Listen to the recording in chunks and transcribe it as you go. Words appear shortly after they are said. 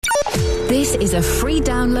This is a free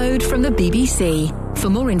download from the BBC. For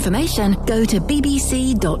more information, go to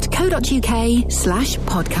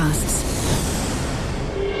bbc.co.uk/podcasts.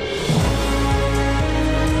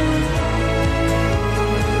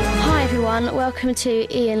 Hi everyone, welcome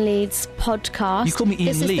to Ian Leeds' podcast. You call me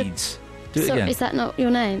Ian Leeds? Do it again. Is that not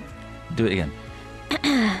your name? Do it again.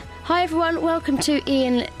 Hi everyone, welcome to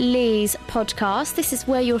Ian Lee's podcast. This is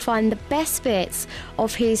where you'll find the best bits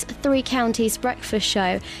of his Three Counties breakfast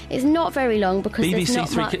show. It's not very long because there's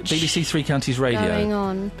not much BBC Three Counties Radio. going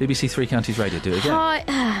on. BBC Three Counties Radio, do it again.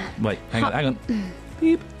 Hi. Wait, hang on.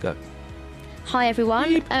 Beep, go. Hi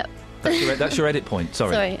everyone. Beep. That's your edit point,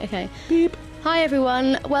 sorry. Okay. Beep. Hi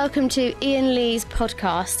everyone, welcome to Ian Lee's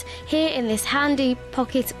podcast. Here in this handy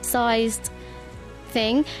pocket-sized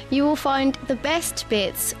thing, you will find the best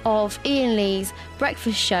bits of Ian Lee's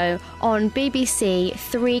breakfast show on BBC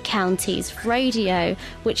Three Counties Radio,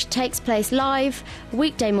 which takes place live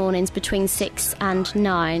weekday mornings between 6 and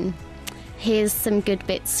 9. Here's some good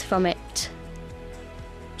bits from it.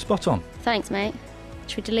 Spot on. Thanks, mate.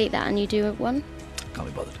 Should we delete that and you do one? Can't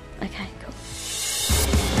be bothered. Okay, cool.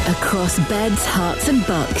 Across beds, hearts and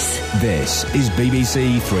bucks. This is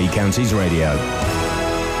BBC Three Counties Radio.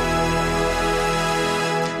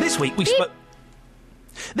 This week we Beep. spoke...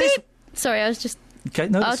 Beep. Sorry, I was just... Okay,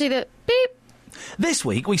 no. I'll do the beep. This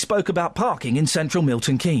week we spoke about parking in central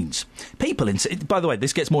Milton Keynes. By the way,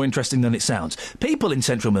 this gets more interesting than it sounds. People in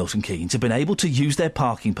central Milton Keynes have been able to use their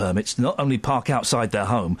parking permits to not only park outside their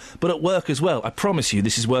home, but at work as well. I promise you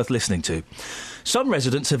this is worth listening to. Some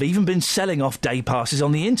residents have even been selling off day passes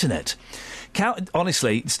on the internet.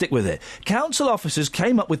 Honestly, stick with it. Council officers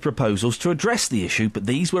came up with proposals to address the issue, but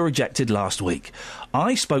these were rejected last week.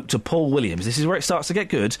 I spoke to Paul Williams, this is where it starts to get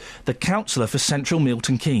good, the councillor for central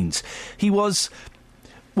Milton Keynes. He was,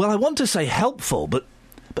 well, I want to say helpful, but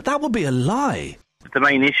that would be a lie. The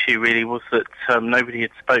main issue really was that nobody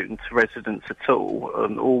had spoken to residents at all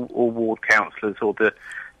ward councillors or the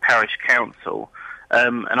parish council.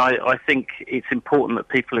 And I think it's important that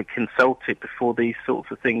people are consulted before these sorts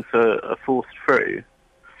of things are forced through.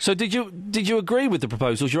 So did you agree with the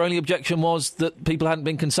proposals? Your only objection was that people hadn't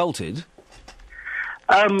been consulted?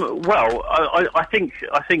 Well, I think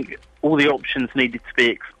all the options needed to be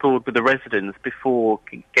explored with the residents before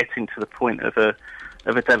getting to the point of a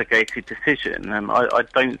delegated decision. I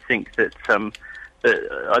don't think that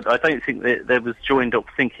there was joined up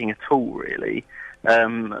thinking at all, really.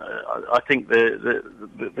 I think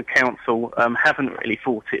the council haven't really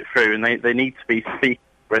thought it through, and they need to be speaking to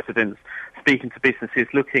residents, speaking to businesses,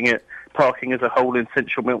 looking at parking as a whole in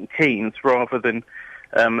central Milton Keynes, rather than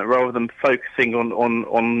focusing on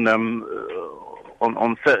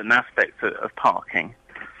certain aspects of parking.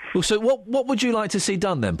 Well, so what would you like to see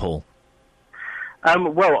done then, Paul?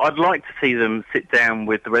 Well, I'd like to see them sit down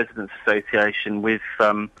with the Residents' Association with...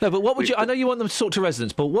 No, but what would you... I know you want them to talk to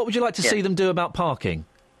residents, but what would you like to see them do about parking?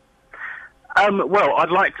 Well,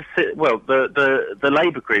 I'd like to see... Well, the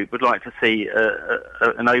Labour group would like to see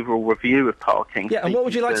an overall review of parking. Yeah, and what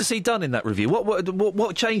would you like to see done in that review?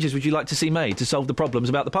 What changes would you like to see made to solve the problems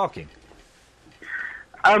about the parking?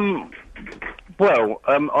 Well,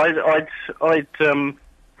 I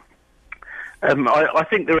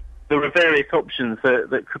think there are various options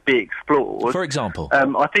that could be explored. For example?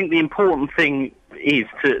 I think the important thing is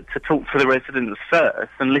to talk to the residents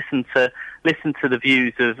first and listen to the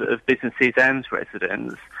views of businesses and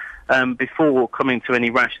residents before coming to any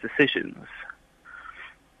rash decisions.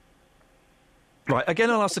 Right, again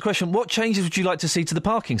I'll ask the question, what changes would you like to see to the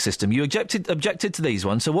parking system? You objected to these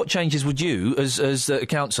ones, so what changes would you, as a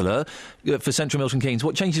councillor for Central Milton Keynes,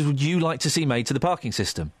 what changes would you like to see made to the parking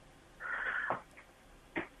system?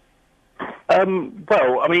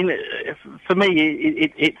 Well, I mean, for me,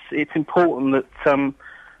 it's important that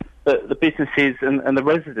the businesses and the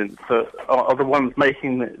residents are the ones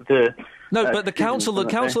making the No, but the council are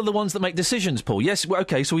the ones that make decisions, Paul. Yes,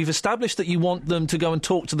 OK, so we've established that you want them to go and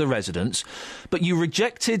talk to the residents, but you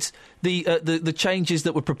rejected the changes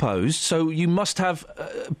that were proposed, so you must have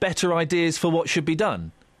better ideas for what should be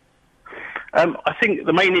done. I think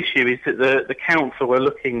the main issue is that the council are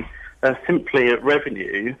looking simply at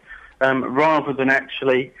revenue rather than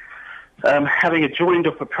actually having a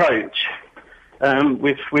joined-up approach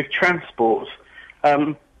with transport.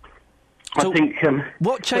 So I think.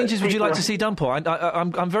 What changes would you like to see done, Paul?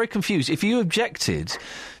 I'm very confused. If you objected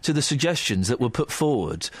to the suggestions that were put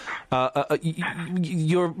forward,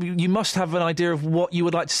 you must have an idea of what you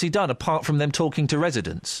would like to see done, apart from them talking to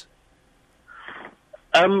residents.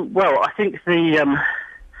 Well, I think the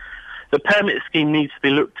permit scheme needs to be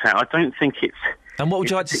looked at. I don't think it's. And what would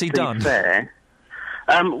you like to see done? Fair.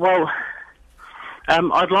 Well,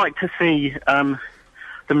 I'd like to see them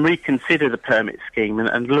reconsider the permit scheme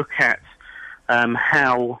and look at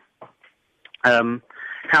how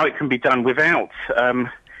it can be done without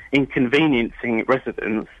inconveniencing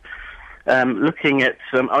residents. Looking at,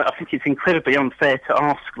 I think it's incredibly unfair to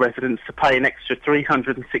ask residents to pay an extra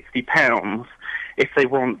 £360 if they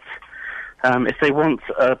want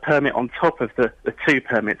a permit on top of the 2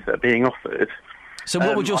 permits that are being offered. So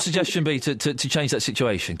what would your suggestion be to change that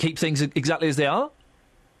situation? Keep things exactly as they are?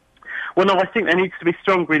 Well, no, I think there needs to be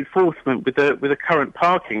stronger enforcement with the current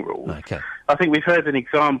parking rules. Okay. I think we've heard an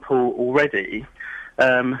example already.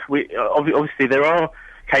 Obviously, there are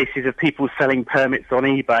cases of people selling permits on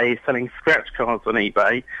eBay, selling scratch cards on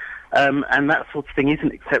eBay, and that sort of thing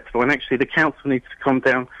isn't acceptable. And actually, the council needs to come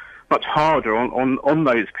down much harder on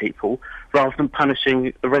those people rather than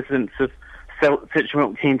punishing the residents of Central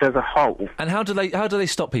Milton Keynes as a whole. And how do they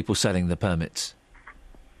stop people selling the permits?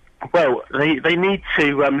 Well, they need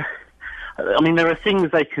to. There are things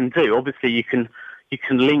they can do. Obviously, you can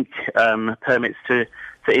link permits to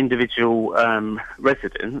individual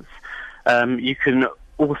residents. You can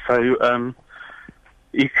also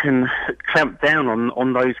you can clamp down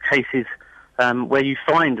on those cases where you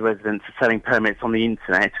find residents are selling permits on the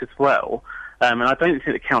internet as well. And I don't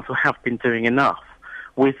think the council have been doing enough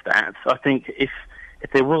with that. I think if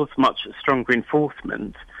there was much stronger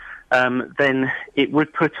enforcement, then it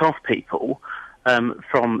would put off people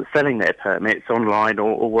from selling their permits online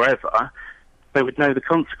or wherever. They would know the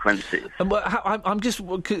consequences.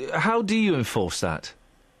 How do you enforce that?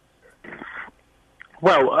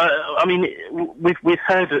 Well, we've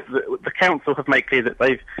heard that the council have made clear that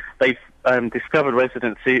they've discovered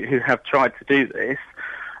residents who have tried to do this,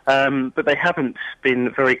 but they haven't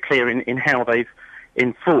been very clear in how they've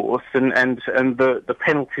enforced and the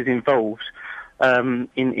penalties involved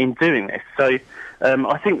in doing this. So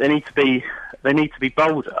I think they need to be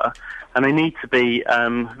bolder, and they need to be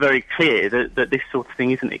very clear that this sort of thing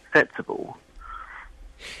isn't acceptable.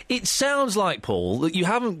 It sounds like, Paul, that you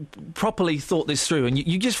haven't properly thought this through, and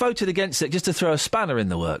you just voted against it just to throw a spanner in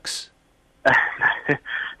the works.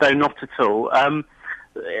 No, not at all.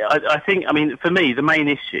 I think, for me, the main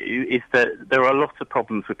issue is that there are lots of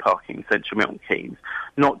problems with parking in Central Milton Keynes,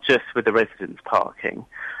 not just with the residents parking,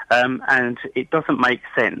 and it doesn't make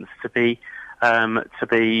sense to be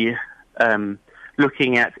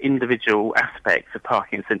looking at individual aspects of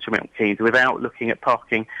parking in Central Milton Keynes without looking at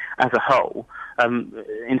parking as a whole.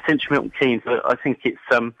 In Central Milton Keynes, I think it's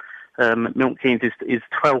Milton Keynes is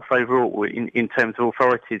 12th overall in terms of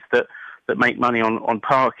authorities that make money on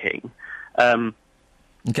parking.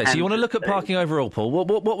 Okay, so you want to look at parking overall, Paul.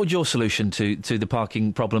 What would your solution to the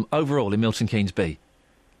parking problem overall in Milton Keynes be?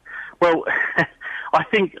 Well, I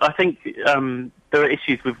think there are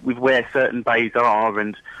issues with where certain bays are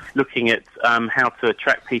and looking at how to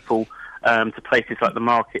attract people to places like the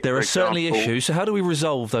market. There are certainly issues. So how do we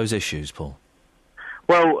resolve those issues, Paul?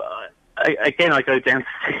 Well, again, I go down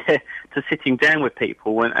to sitting down with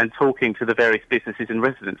people and talking to the various businesses and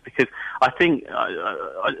residents, because I think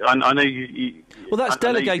I know you. Well, that's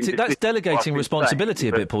delegating. That's delegating responsibility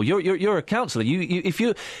a bit, Paul. You're a councillor. If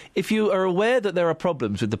you are aware that there are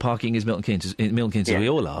problems with the parking in Milton Keynes, as we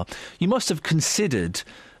all are, you must have considered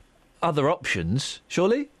other options,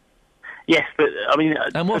 surely. Yes, but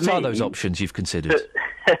and what are those options you've considered?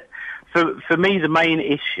 For me, the main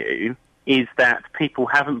issue is that people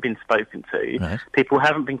haven't been spoken to, right. People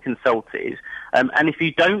haven't been consulted, and if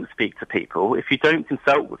you don't speak to people, if you don't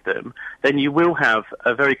consult with them, then you will have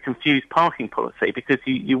a very confused parking policy, because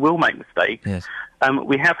you will make mistakes. Yes.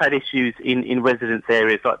 We have had issues in residence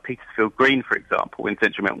areas like Petersfield Green, for example, in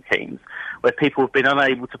Central Milton Keynes, where people have been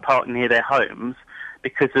unable to park near their homes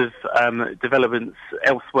because of developments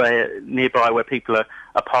elsewhere nearby where people are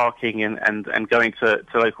parking and going to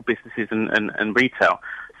local businesses and retail.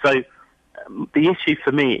 So the issue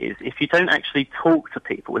for me is, if you don't actually talk to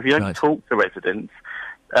people, if you don't talk to residents,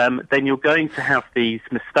 then you're going to have these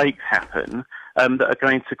mistakes happen that are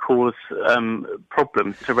going to cause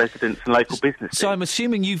problems to residents and local businesses. So I'm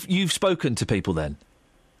assuming you've spoken to people then?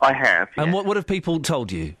 I have, yes. And what have people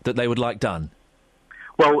told you that they would like done?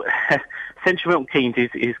 Well, Central Milton Keynes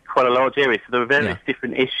is quite a large area, so there are various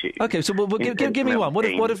different issues. OK, so give me one.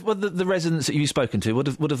 What have the residents that you've spoken to, what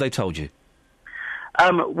have they told you?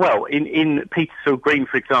 Well, in Petersfield Green,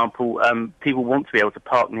 for example, people want to be able to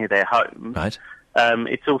park near their homes. Right.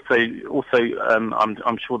 It's also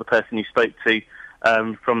I'm sure the person you spoke to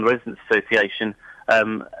from the Residents Association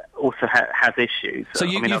also has issues. So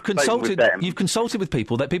you've consulted with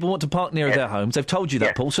people, that people want to park near their homes. They've told you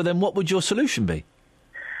that, Paul. So then what would your solution be?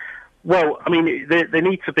 Well, I mean, there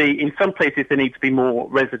need to be, in some places, there need to be more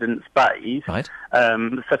residence bays, Right.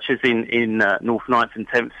 Such as in North 9th and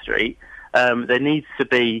 10th Street. There needs to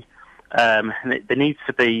be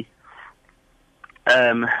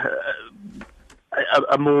a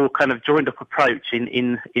more kind of joined up approach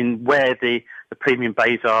in where the premium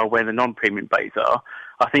bays are, where the non-premium bays are.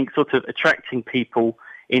 I think sort of attracting people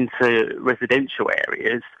into residential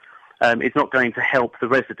areas is not going to help the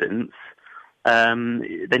residents. There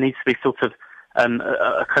needs to be sort of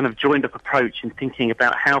a kind of joined up approach in thinking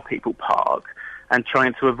about how people park and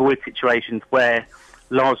trying to avoid situations where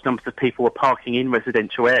large numbers of people are parking in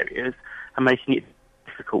residential areas and making it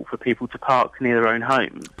difficult for people to park near their own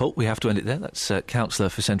homes. Paul, we have to end it there. That's Councillor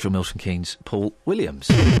for Central Milton Keynes, Paul Williams.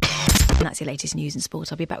 And that's your latest news and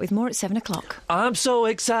sport. I'll be back with more at 7 o'clock. I'm so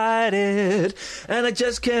excited, and I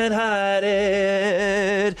just can't hide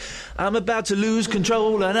it. I'm about to lose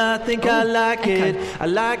control, and I think I like it. I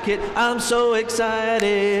like it. I'm so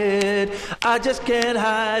excited. I just can't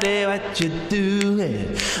hide it. What you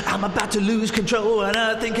doing? I'm about to lose control, and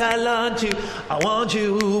I think I want you. I want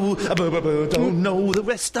you. Don't know the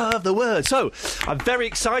rest of the words. So, I'm very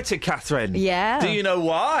excited, Catherine. Yeah. Do you know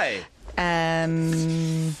why?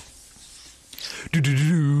 Here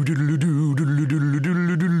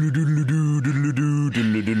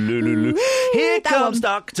comes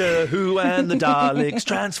Doctor Who and the Daleks,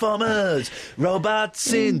 Transformers,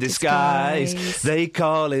 robots in disguise. They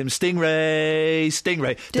call him Stingray.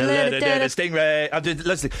 Stingray.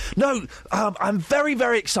 Let's see. No, I'm very,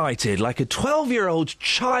 very excited, like a 12-year-old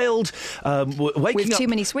child waking with up too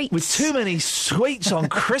many sweets. With too many sweets on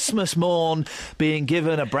Christmas morn, being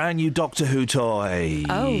given a brand new Doctor Who toy.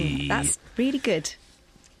 Oh, that's really good.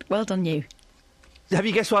 Well done, you. Have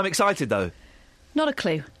you guessed why I'm excited, though? Not a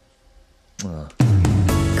clue. Oh.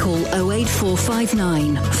 Call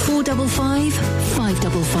 08459 455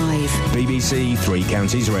 555. BBC Three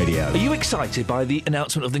Counties Radio. Are you excited by the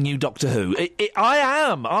announcement of the new Doctor Who? I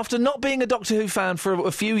am. After not being a Doctor Who fan for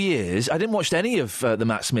a few years, I didn't watch any of the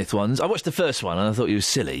Matt Smith ones. I watched the first one and I thought he was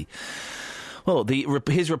silly. Well,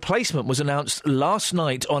 his replacement was announced last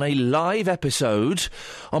night on a live episode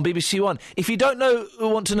on BBC One. If you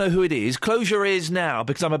want to know who it is, close your ears now,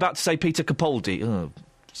 because I'm about to say Peter Capaldi. Oh,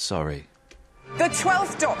 sorry. The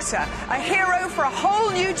 12th Doctor, a hero for a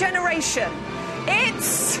whole new generation.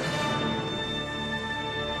 It's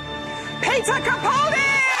Peter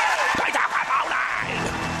Capaldi! Peter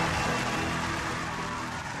Capaldi!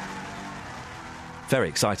 Very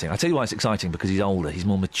exciting. I tell you why it's exciting, because he's older, he's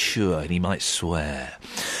more mature, and he might swear.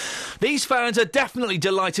 These fans are definitely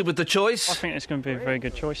delighted with the choice. I think it's going to be a very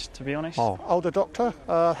good choice, to be honest. Older Doctor,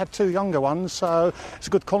 had two younger ones, so it's a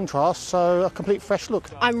good contrast, so a complete fresh look.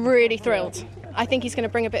 I'm really thrilled. I think he's going to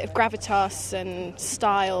bring a bit of gravitas and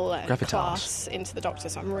style and class into the Doctor,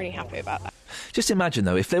 so I'm really happy about that. Just imagine,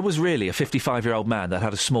 though, if there was really a 55-year-old man that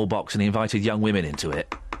had a small box and he invited young women into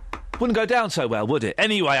it. Wouldn't go down so well, would it?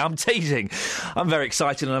 Anyway, I'm teasing. I'm very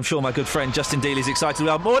excited, and I'm sure my good friend Justin Dealey is excited.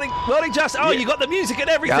 Well, morning, Justin. Oh, yeah. You got the music and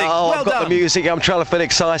everything. Oh, well I've got done. the music. I'm trying to feel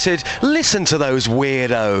excited. Listen to those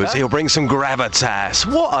weirdos. He'll bring some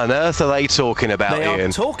gravitas. What on earth are they talking about, They Ian?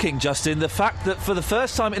 are talking, Justin, the fact that for the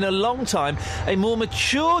first time in a long time, a more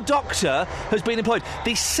mature Doctor has been employed.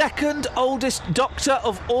 The second oldest Doctor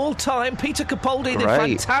of all time, Peter Capaldi, the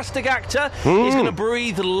fantastic actor, is going to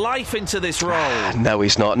breathe life into this role. No,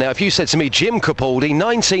 he's not. Now, if you said to me, Jim Capaldi,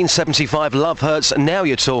 1975, Love Hurts, now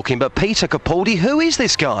you're talking, but Peter Capaldi, who is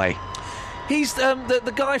this guy? He's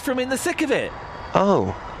the guy from In the Thick of It.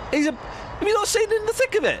 Oh. Have you not seen In the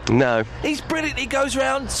Thick of It? No. He's brilliant. He goes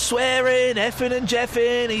around swearing, effing and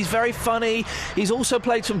jeffing. He's very funny. He's also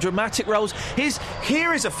played some dramatic roles.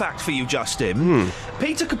 Here is a fact for you, Justin.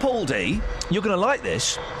 Peter Capaldi, you're going to like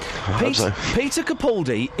this. Peter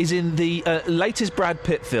Capaldi is in the latest Brad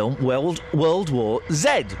Pitt film, World War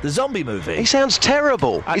Z, the zombie movie. He sounds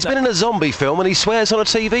terrible. He's been in a zombie film and he swears on a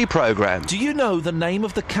TV programme. Do you know the name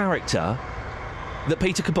of the character that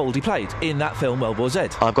Peter Capaldi played in that film, World War Z?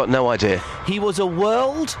 I've got no idea. He was a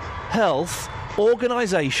World Health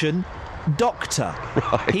Organisation doctor.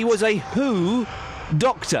 Right. He was a WHO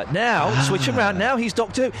doctor. Now, switch around, now he's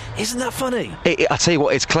Doctor Who. Isn't that funny? I tell you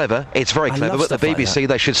what, it's clever. It's very clever, but the BBC,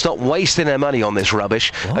 they should stop wasting their money on this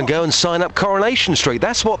rubbish and go and sign up Coronation Street.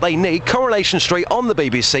 That's what they need, Coronation Street on the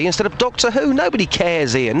BBC instead of Doctor Who. Nobody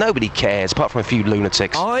cares, Ian. Nobody cares, apart from a few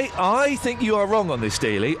lunatics. I think you are wrong on this,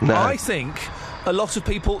 Dealey. No. I think a lot of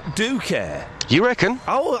people do care. You reckon?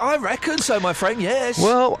 Oh, I reckon so, my friend, yes.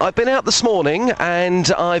 Well, I've been out this morning and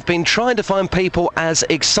I've been trying to find people as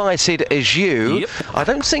excited as you. Yep. I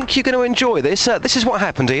don't think you're going to enjoy this. This is what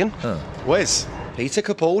happened, Ian. Where's Peter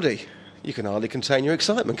Capaldi? You can hardly contain your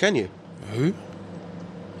excitement, can you? Who?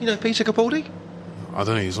 You know Peter Capaldi? I don't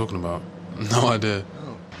know who you're talking about. No idea.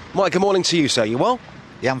 Oh. Mike, good morning to you, sir. You well?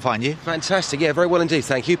 Yeah, I'm fine, you? Fantastic, yeah, very well indeed,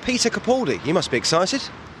 thank you. Peter Capaldi, you must be excited.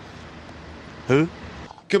 Who?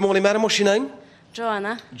 Good morning, madam, what's your name?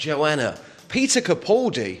 Joanna. Joanna. Peter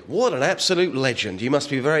Capaldi, what an absolute legend. You must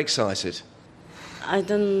be very excited. I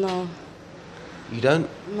don't know. You don't?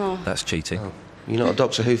 No. That's cheating. Oh. You're not a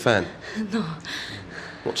Doctor Who fan? No.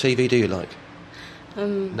 What TV do you like?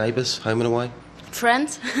 Neighbours, Home and Away?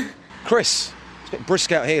 Friends? Chris, it's a bit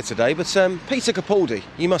brisk out here today, but Peter Capaldi,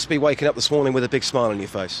 you must be waking up this morning with a big smile on your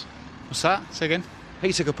face. What's that? Say again?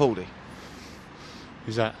 Peter Capaldi.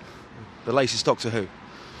 Who's that? The latest Doctor Who.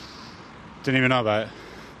 Didn't even know about it.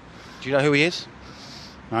 Do you know who he is?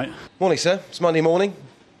 No. Morning, sir. It's Monday morning.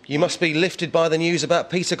 You must be lifted by the news about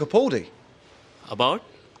Peter Capaldi. About?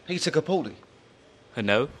 Peter Capaldi.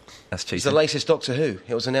 No. That's cheating. He's the latest Doctor Who.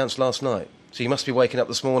 It was announced last night. So you must be waking up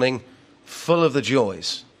this morning full of the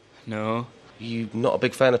joys. No. You not a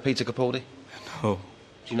big fan of Peter Capaldi? No.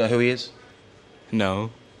 Do you know who he is? No.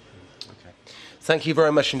 Okay. Thank you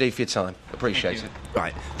very much indeed for your time. Appreciate it.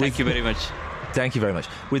 Right. Thank you very much. Thank you very much.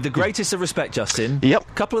 With the greatest of respect, Justin. Yep.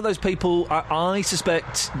 A couple of those people, I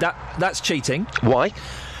suspect that's cheating. Why?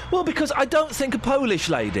 Well, because I don't think a Polish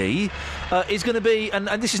lady is going to be... And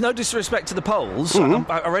this is no disrespect to the Poles.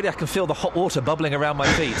 Mm-hmm. Already I can feel the hot water bubbling around my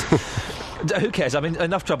feet. Who cares? I mean,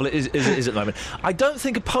 enough trouble it is at the moment. I don't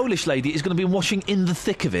think a Polish lady is going to be washing in the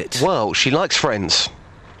thick of it. Well, she likes Friends.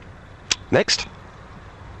 Next.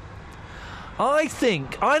 I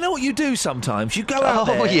think... I know what you do sometimes. You go out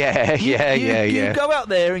there... Oh, yeah. You go out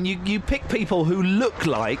there and you pick people who look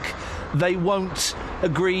like... they won't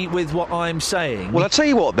agree with what I'm saying. Well, I'll tell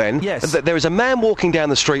you what then. Yes. There is a man walking down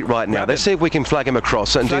the street right now. Grab Let's him. see if we can flag him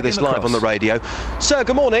across and Flag do this him live across. on the radio. Sir,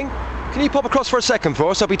 good morning. Can you pop across for a second for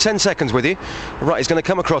us? I'll be 10 seconds with you. Right, he's going to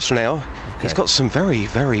come across now. Okay. He's got some very,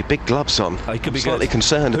 very big gloves on. He could be slightly good.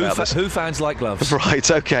 concerned about this. Who fans like gloves?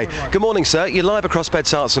 Right, OK. Good morning, sir. You're live across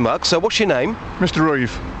Beds, Hearts and Mugs. So what's your name? Mr.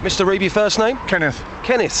 Reeve. Mr. Reeve, your first name? Kenneth.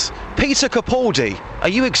 Kenneth. Peter Capaldi. Are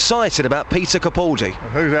you excited about Peter Capaldi?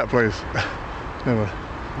 Who's that, please? Never.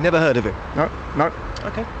 Never heard of him? No.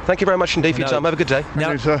 OK. Thank you very much indeed for your time. Have a good day.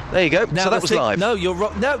 Now, sir. There you go. Now So that was live. No, you're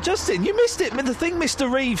wrong. Now, Justin, you missed it. I mean, the thing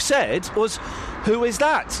Mr. Reeve said was, who is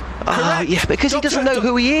that? Yeah, because he doesn't know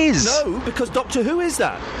who he is. No, because Doctor Who is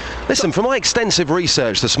that? Listen, from my extensive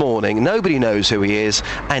research this morning, nobody knows who he is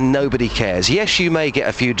and nobody cares. Yes, you may get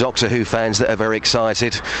a few Doctor Who fans that are very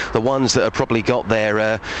excited, the ones that have probably got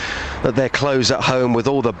their clothes at home with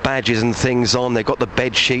all the badges and things on, they've got the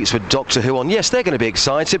bed sheets with Doctor Who on. Yes, they're going to be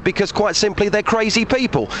excited because, quite simply, they're crazy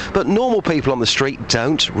people. But normal people on the street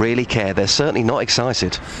don't really care. They're certainly not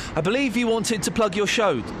excited. I believe you wanted to plug your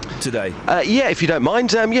show today. Yeah, if you don't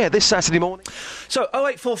mind. Yeah, this Saturday morning. So,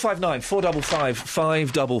 08459 455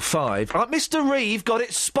 555. Mr. Reeve got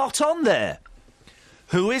it spot on there.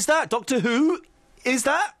 Who is that? Doctor Who is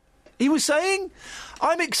that? He was saying?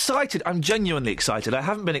 I'm excited. I'm genuinely excited. I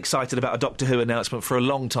haven't been excited about a Doctor Who announcement for a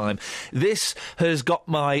long time. This has got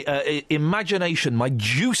my imagination, my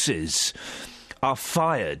juices are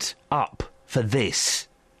fired up for this.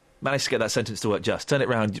 Managed to get that sentence to work just. Turn it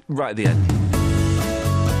round right at the end.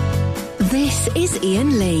 This is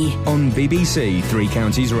Ian Lee. On BBC Three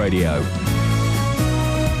Counties Radio.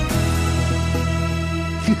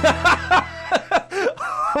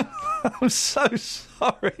 I'm so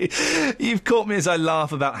sorry. You've caught me as I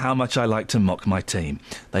laugh about how much I like to mock my team.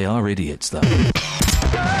 They are idiots, though.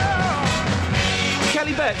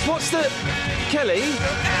 Kelly Betts, what's the... Kelly?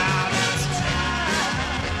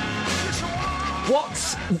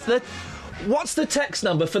 What's the text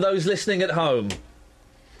number for those listening at home?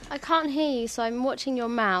 I can't hear you, so I'm watching your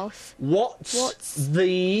mouth. What's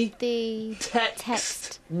the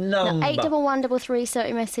text number? No, 81133,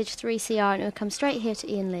 certain message 3CR, and it'll come straight here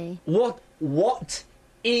to Ian Lee. What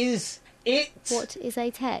is it? What is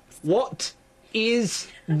a text? What is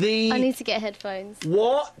the... I need to get headphones.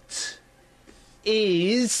 What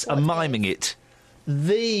is... I'm miming it.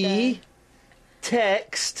 The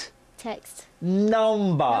text... Text.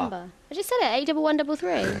 Number. I just said it,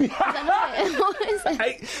 81133. Is that not it? What is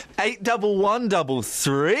it?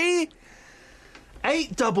 81133?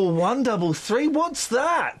 81133? What's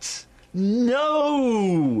that?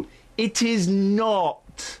 No, it is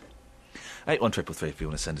not. 81333 if you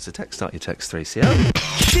want to send us a text. Start your text 3CR.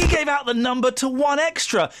 She gave out the number to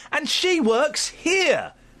 1Extra, and she works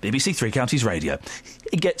here. BBC Three Counties Radio.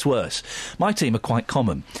 It gets worse. My team are quite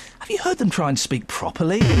common. Have you heard them try and speak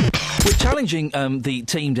properly? We're challenging the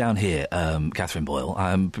team down here, Catherine Boyle,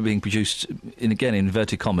 being produced, in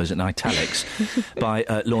inverted commas and italics, by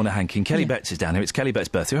Lorna Hankin. Kelly Betts is down here. It's Kelly Betts'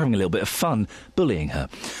 birthday. We're having a little bit of fun bullying her.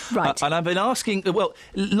 Right. And I've been asking... Well,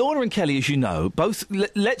 Lorna and Kelly, as you know, both,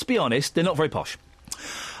 let's be honest, they're not very posh.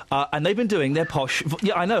 And they've been doing their posh...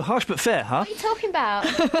 Yeah, I know, harsh but fair, huh? What are you talking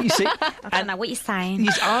about? You see? I don't know what you're saying.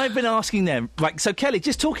 Yes, I've been asking them... Right, so Kelly,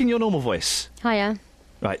 just talk in your normal voice. Hiya.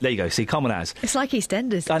 Right, there you go. See, common as. It's like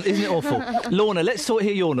EastEnders. And isn't it awful? Lorna, let's hear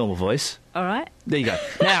your normal voice. All right. There you go.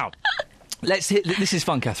 Now, let's hear... This is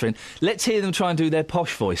fun, Catherine. Let's hear them try and do their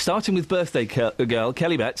posh voice. Starting with birthday girl,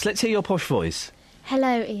 Kelly Betts. Let's hear your posh voice.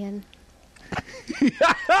 Hello, Ian.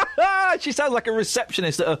 She sounds like a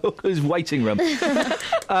receptionist at a hooker's waiting room.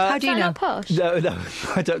 How do you know? Posh? No,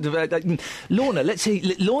 I don't. Lorna, let's hear...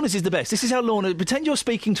 Lorna's is the best. This is how Lorna... Pretend you're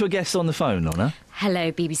speaking to a guest on the phone, Lorna.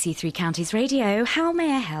 Hello, BBC Three Counties Radio. How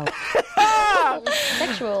may I help?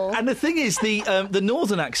 Sexual. And the thing is, the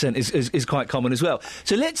northern accent is quite common as well.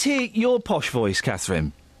 So let's hear your posh voice,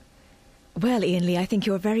 Catherine. Well, Ian Lee, I think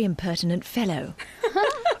you're a very impertinent fellow.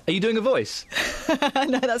 Are you doing a voice?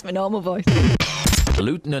 No, that's my normal voice.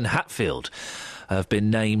 Luton and Hatfield have been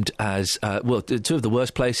named as, two of the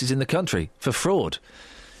worst places in the country for fraud.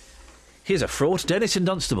 Here's a fraud. Dennis in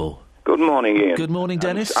Dunstable. Good morning, Ian. Good morning,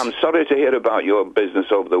 Dennis. I'm sorry to hear about your business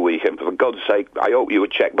over the weekend. For God's sake, I hope you were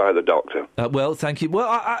checked by the doctor. Well, thank you.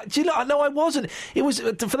 Well, do you know, no, I wasn't. It was,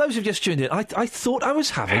 for those who've just tuned in, I thought I was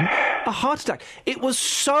having a heart attack. It was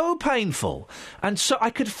so painful, and so I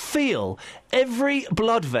could feel every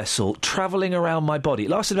blood vessel travelling around my body. It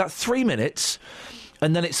lasted about 3 minutes,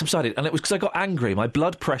 and then it subsided. And it was because I got angry. My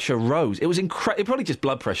blood pressure rose. It was probably just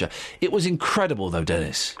blood pressure. It was incredible, though,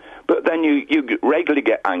 Dennis. But then you regularly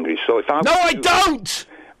get angry, so if I... No, I don't!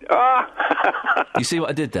 Ah! You see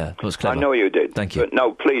what I did there? That was clever. I know you did. Thank you. But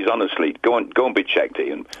no, please, honestly, go and be checked,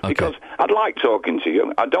 Ian. Okay. Because I'd like talking to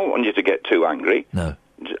you. I don't want you to get too angry. No.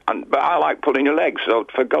 But I like pulling your legs, so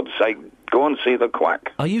for God's sake, go and see the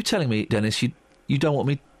quack. Are you telling me, Dennis, you don't want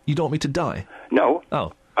me to die? No.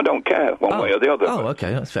 Oh. I don't care, one way or the other. Oh, OK,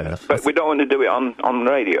 that's fair enough. But we don't want to do it on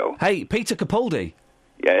radio. Hey, Peter Capaldi.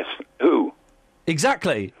 Yes. Who?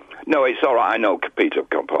 Exactly. No, it's all right. I know Peter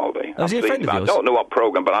Capaldi. Oh, is he a friend of yours? I don't know what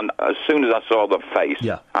programme, but as soon as I saw the face,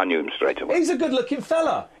 I knew him straight away. He's a good-looking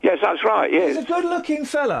fella. Yes, that's right, yes. He's a good-looking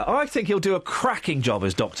fella. I think he'll do a cracking job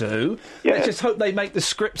as Doctor Who. Yes. Let's just hope they make the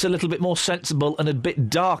scripts a little bit more sensible and a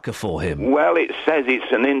bit darker for him. Well, it says he's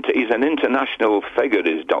an international figure,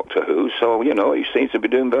 is Doctor Who, so, you know, he seems to be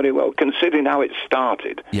doing very well, considering how it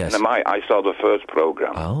started. Yes. And I saw the first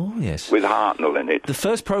programme. Oh, yes. With Hartnell in it. The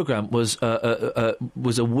first programme was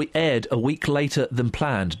aired a week later than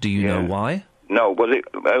planned. Do you know why? No, was it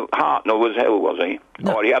Hartnell was ill, was he?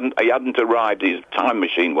 No. Or he hadn't arrived, his time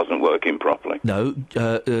machine wasn't working properly? No,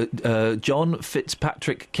 John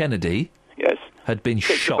Fitzpatrick Kennedy... Yes. Had been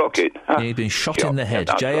shot. He'd been shot in the head.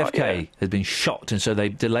 JFK had been shot, and so they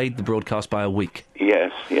delayed the broadcast by a week.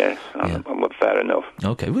 Yes. Fair enough.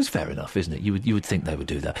 OK, it was fair enough, isn't it? You would think they would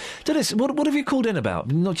do that. Dennis, what have you called in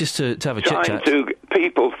about? Not just to have a chit-chat.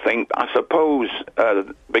 People think, I suppose,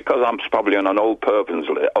 because I'm probably on an old person's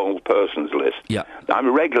list, yeah.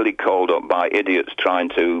 I'm regularly called up by idiots trying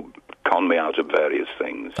to con me out of various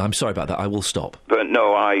things. I'm sorry about that. I will stop. But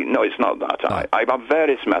no, it's not that. I have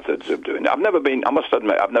various methods of doing it. I must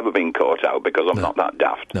admit, I've never been caught out because I'm not that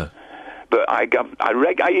daft. No. But I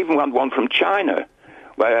even had one from China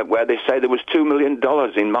where they say there was $2 million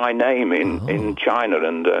in my name in China,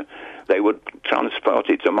 and they would transport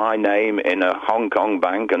it to my name in a Hong Kong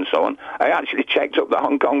bank and so on. I actually checked up the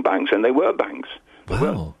Hong Kong banks, and they were banks.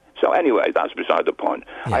 Wow. So anyway, that's beside the point.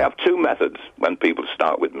 Yeah. I have two methods when people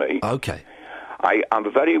start with me. OK.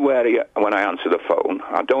 I'm very wary when I answer the phone.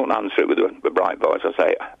 I don't answer it with a bright voice. I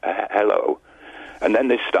say, hello. And then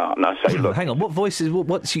they start, and I say, look... Hang on, what voice is...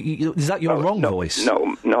 is that your wrong voice?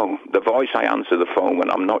 No. The voice I answer the phone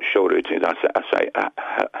when I'm not sure it is, I say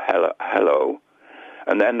hello.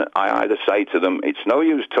 And then I either say to them, it's no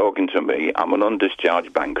use talking to me, I'm an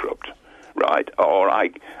undischarged bankrupt. Right, or I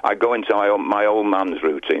go into my old man's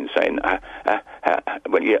routine saying,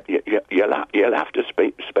 well, you'll have to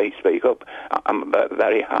speak up. I'm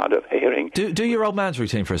very hard of hearing. Do your old man's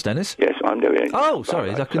routine for us, Dennis. Yes, I'm doing it. Oh,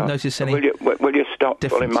 sorry, I couldn't notice any. Will you stop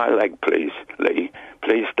difference. pulling my leg, please, Lee?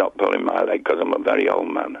 Please stop pulling my leg because I'm a very old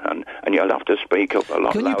man, and you'll have to speak up a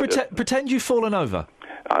lot louder. Can you pretend you've fallen over?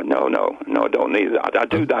 No, I don't need that. I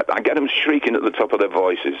do that. I get them shrieking at the top of their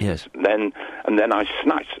voices. Yes. Then I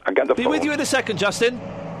snatch. I get the phone. Be with you in a second, Justin.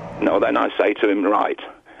 No, then I say to him, right,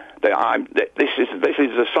 this is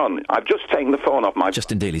the son. I've just taken the phone off my...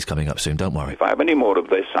 Justin Dealey's coming up soon, don't worry. If I have any more of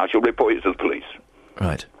this, I shall report it to the police.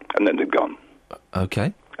 Right. and then they're gone.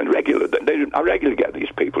 Okay. And I regularly get these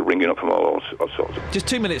people ringing up from all sorts of... Just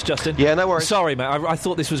 2 minutes, Justin. Yeah, no worries. Sorry, mate. I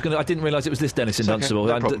thought this was going to... I didn't realise it was this Dennis in Dunstable.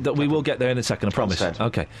 No problem. We will get there in a second, I promise. Understand.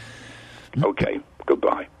 Okay. Okay,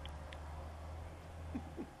 goodbye.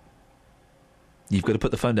 You've got to put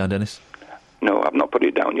the phone down, Dennis. No, I've not put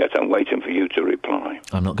it down yet. I'm waiting for you to reply.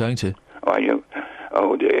 I'm not going to. Are you?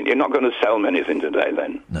 Oh, dear. You're not going to sell me anything today,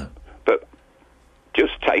 then? No. But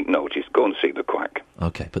just take notice. Go and see the quack.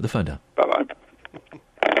 Okay, put the phone down. Bye-bye.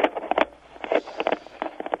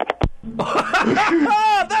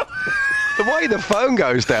 The way the phone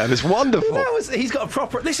goes down is wonderful. He's got a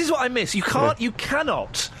proper... This is what I miss. You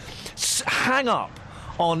cannot hang up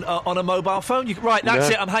on a mobile phone. Right, that's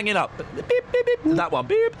it. I'm hanging up. Beep, beep, beep. That one,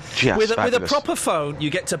 beep. With a proper phone, you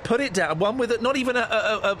get to put it down. One with not even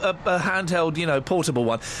a handheld, portable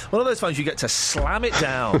one. One of those phones, you get to slam it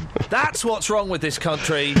down. That's what's wrong with this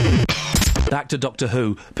country. Back to Doctor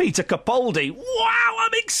Who. Peter Capaldi. Wow,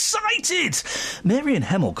 I'm excited! Mary and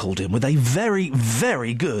Hemel called in with a very,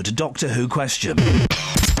 very good Doctor Who question.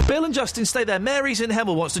 Bill and Justin, stay there. Mary's in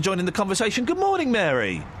Hemel wants to join in the conversation. Good morning,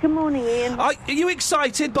 Mary. Good morning, Ian. Are you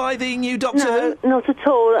excited by the new Doctor Who? No, not at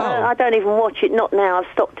all. I don't even watch it. Not now.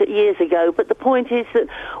 I've stopped it years ago. But the point is that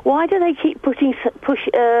why do they keep push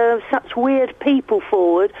such weird people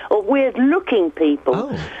forward, or weird-looking people?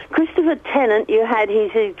 Oh. Christopher Tennant, you had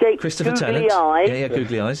his googly eyes. Yeah,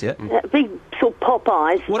 googly eyes, yeah. Big sort of pop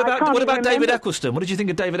eyes. What about David Eccleston? What did you think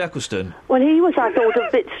of David Eccleston? Well, he was, I thought, a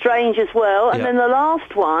bit strange as well. And then the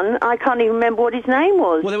last one, I can't even remember what his name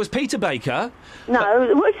was. Well, there was Peter Baker.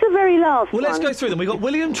 No, what's the very last one? Well, let's go through them. We've got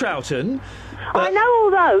William Troughton. I know all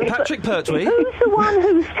those. Patrick Pertwee. Who's the one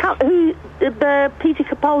who Peter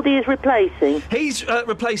Capaldi is replacing? He's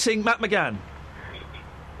replacing Matt McGann.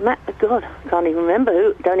 God, I can't even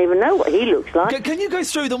remember. Don't even know what he looks like. Can you go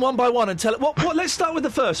through them one by one and tell... let's start with the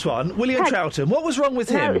first one. William Troughton. What was wrong with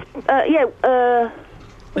him?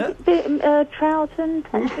 Troughton,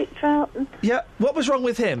 Patrick Troughton. Yeah, what was wrong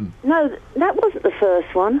with him? No, that wasn't the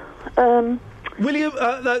first one.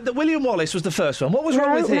 William Wallace was the first one. What was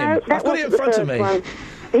wrong with him? No, I've got it in front of me. One.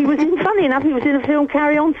 He was funny enough, he was in a film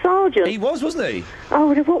Carry On Sergeant. He was, wasn't he?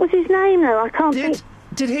 Oh, what was his name, though? I can't think.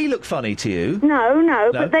 Did he look funny to you?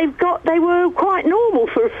 No, but they were quite normal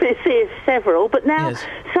for several, but now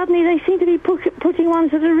suddenly they seem to be putting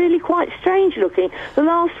ones that are really quite strange looking. The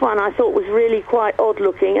last one I thought was really quite odd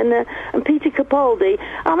looking, and Peter Capaldi,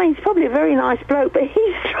 I mean, he's probably a very nice bloke, but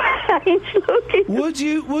he's strange looking.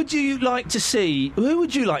 Would you like to see... Who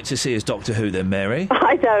would you like to see as Doctor Who then, Mary?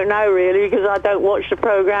 I don't know, really, because I don't watch the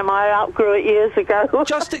programme. I outgrew it years ago.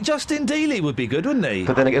 Justin Dealey would be good, wouldn't he?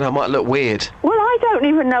 But then again, I might look weird. Well, I don't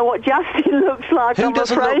even know what Justin looks like. Who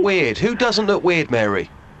doesn't look weird? Who doesn't look weird, Mary?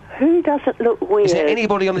 Who doesn't look weird? Is there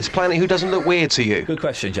anybody on this planet who doesn't look weird to you? Good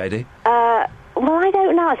question, JD. Well, I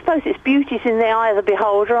don't know. I suppose it's beauty's in the eye of the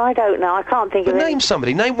beholder. I don't know. I can't think of it. Name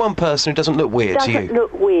somebody. Name one person who doesn't look weird to you. Doesn't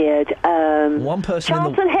look weird. One person.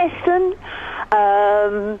 Charlton Heston.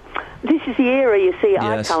 This is the era, you see,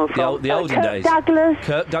 I come from. The olden days. Douglas.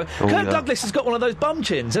 Kirk Douglas has got one of those bum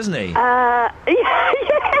chins, hasn't he? Yeah.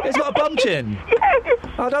 He's got a bum chin. Yes.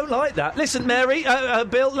 I don't like that. Listen, Mary,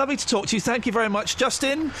 Bill, lovely to talk to you. Thank you very much.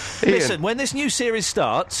 Justin, listen, when this new series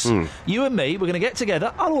starts, you and me, we're going to get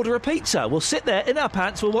together. I'll order a pizza. We'll sit there in our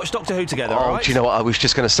pants. We'll watch Doctor Who together, all right? Do you know what? I was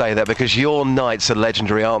just going to say that because your nights are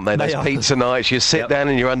legendary, aren't they? Those pizza nights. You sit down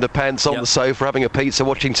in your underpants on the sofa having a pizza,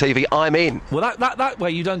 watching TV. I'm in. Well, that way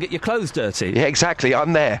you don't get your clothes dirty. Yeah, exactly.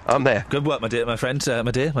 I'm there. Good work, my friend.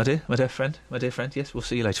 My dear friend. Yes, we'll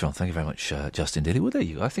see you later on. Thank you very much, Justin Dealey. Well, there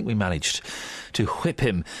you go. I think we managed to whip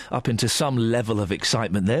him up into some level of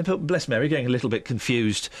excitement there. But bless Mary, getting a little bit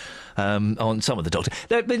confused on some of the Doctor.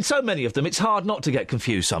 There have been so many of them, it's hard not to get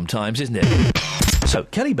confused sometimes, isn't it? So,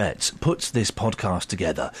 Kelly Betts puts this podcast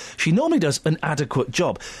together. She normally does an adequate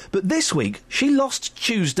job, but this week she lost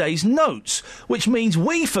Tuesday's notes, which means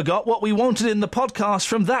we forgot what we wanted in the podcast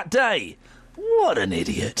from that day. What an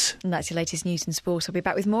idiot. And that's your latest news and sport. I'll be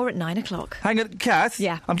back with more at 9 o'clock. Hang on, Kath?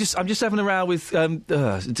 Yeah. I'm just having a row with... have you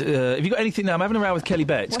got anything now? I'm having a row with Kelly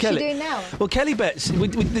Betts. What's she doing now? Well, Kelly Betts,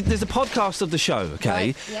 there's a podcast of the show, OK?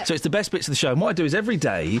 Right, yep. So it's the best bits of the show. And what I do is every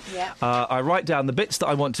day, I write down the bits that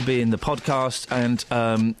I want to be in the podcast, and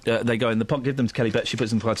they go in the give them to Kelly Betts. She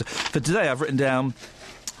puts them in the podcast. For today, I've written down...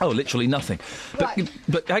 Oh, literally nothing.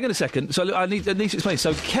 But hang on a second. So I need to explain.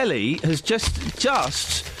 So Kelly has just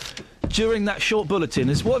during that short bulletin,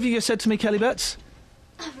 what have you just said to me, Kelly Betts?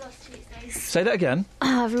 I've lost Tuesday. Say that again.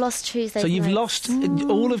 Oh, I've lost Tuesday's So you've notes. lost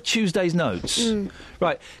all of Tuesday's notes.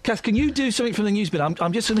 Right. Kath, can you do something from the news bit?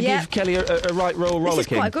 I'm just going to give Kelly a right royal rollicking.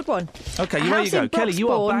 This is quite a good one. OK, a there house you go. in Kelly, you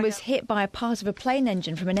are Broxbourne back. was hit by a part of a plane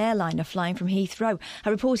engine from an airliner flying from Heathrow.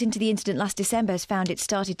 A report into the incident last December has found it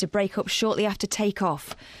started to break up shortly after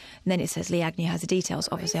takeoff. And then it says Lee Agnew has the details.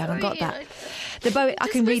 Obviously, I haven't got that. The Boeing, I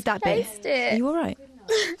can read that bit. Are you all right?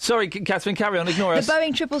 Sorry, Catherine, carry on. Ignore us. The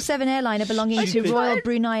Boeing 777 airliner belonging to Royal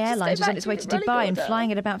Brunei Airlines was on its way to Dubai and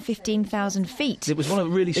flying at about 15,000 feet. It was one of a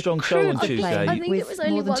really strong show on Tuesday. Plane, with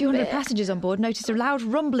more than 200 passengers on board, noticed a loud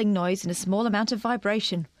rumbling noise and a small amount of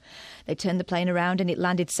vibration. They turned the plane around and it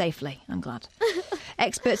landed safely. I'm glad.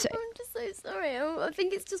 Experts... I'm just so sorry. I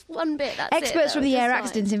think it's just one bit. That's Experts it, from the Just Air fine.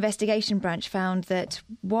 Accidents Investigation Branch found that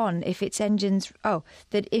if one of its engine...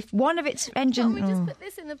 Can't we just put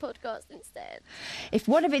this in the podcast instead? If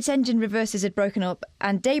one of its engine reversers had broken up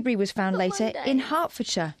and debris was found later in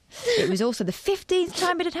Hertfordshire. It was also the 15th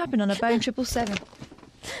time it had happened on a Boeing 777.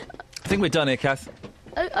 I think we're done here, Kath.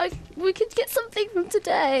 We could get something from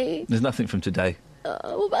today. There's nothing from today.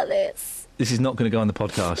 What about this? This is not going to go on the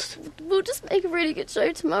podcast. We'll just make a really good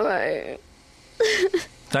show tomorrow.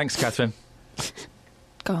 Thanks, Catherine.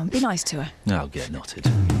 Go on, be nice to her. Oh, get knotted.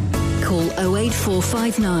 Call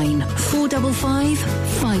 08459 455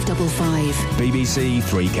 555. BBC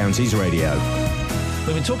Three Counties Radio.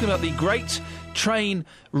 We've been talking about the Great Train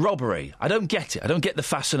Robbery. I don't get it. I don't get the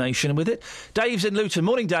fascination with it. Dave's in Luton.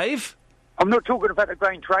 Morning, Dave. I'm not talking about the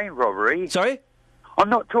grain train robbery. Sorry? I'm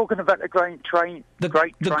not talking about the grain train. The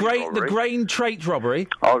grain trait robbery.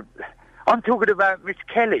 Oh, I'm talking about Miss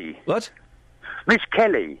Kelly. What? Miss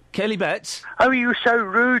Kelly. Kelly Betts. Oh, you were so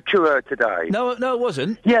rude to her today. No, it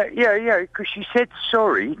wasn't. Yeah, because she said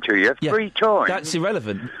sorry to you 3 times. That's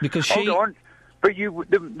irrelevant because she. Hold on, but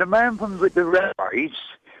the man from the railways,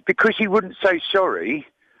 because he wouldn't say sorry.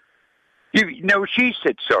 She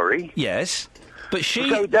said sorry. Yes. But she,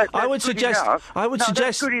 so I would suggest.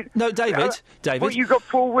 No, David. Well, you got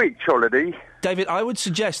 4 weeks holiday. David, I would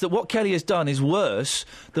suggest that what Kelly has done is worse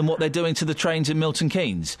than what they're doing to the trains in Milton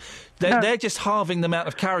Keynes. They're just halving the amount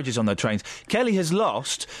of carriages on their trains. Kelly has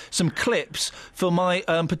lost some clips for my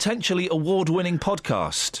potentially award-winning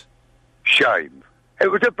podcast. Shame.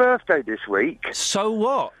 It was her birthday this week. So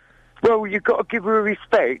what? Well, you've got to give her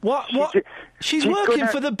respect. What? She's working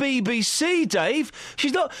for the BBC, Dave.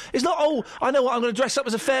 She's not... It's not, I know what, I'm going to dress up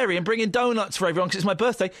as a fairy and bring in donuts for everyone because it's my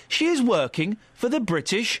birthday. She is working for the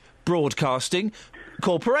British Broadcasting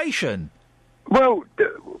Corporation. Well,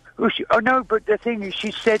 I know, but the thing is,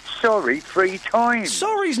 she said sorry 3 times.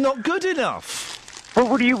 Sorry's not good enough. Well,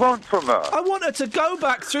 what do you want from her? I want her to go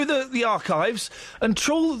back through the archives and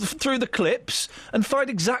trawl through the clips and find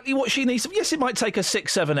exactly what she needs. Yes, it might take her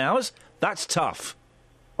 6-7 hours. That's tough.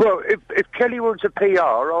 Well, if Kelly wants a PR,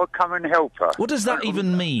 I'll come and help her. What does that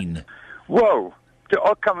even mean? Well,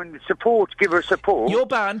 I'll come and give her support. You're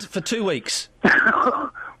banned for 2 weeks.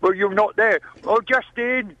 Well, you're not there. Oh,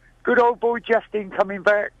 Justin, good old boy Justin coming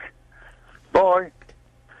back. Bye.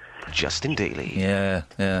 Justin Dealey.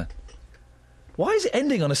 Yeah. Why is it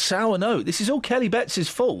ending on a sour note? This is all Kelly Betts'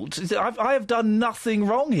 fault. I have done nothing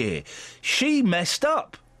wrong here. She messed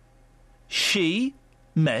up. She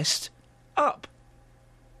messed up.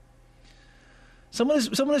 Someone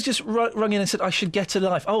has just rung in and said, I should get a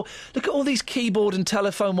life. Oh, look at all these keyboard and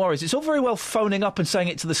telephone warriors. It's all very well phoning up and saying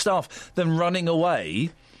it to the staff, then running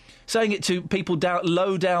away, saying it to people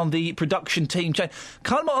low down the production team chain.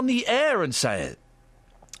 Come on the air and say it.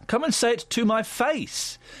 Come and say it to my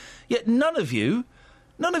face. Yet none of you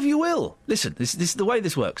will. Listen, this is the way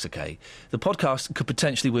this works, OK? The podcast could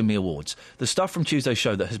potentially win me awards. The stuff from Tuesday's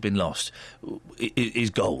show that has been lost is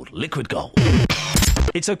gold, liquid gold.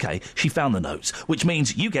 It's OK, she found the notes, which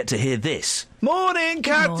means you get to hear this. Morning,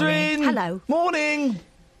 Catherine! Morning. Hello. Morning!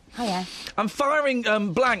 Hiya. I'm firing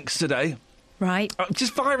blanks today. Right. I'm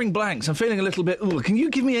just firing blanks. I'm feeling a little bit... can you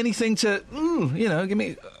give me anything to... give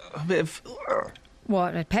me a bit of...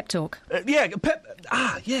 What, a pep talk?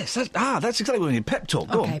 Yes. That's exactly what we need. Pep talk.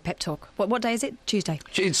 Go OK, on. pep talk. What day is it? Tuesday.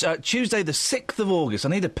 It's Tuesday the 6th of August. I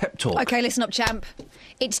need a pep talk. OK, listen up, champ.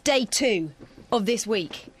 It's day 2 of this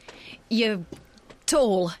week. You're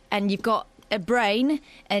tall and you've got a brain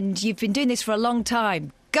and you've been doing this for a long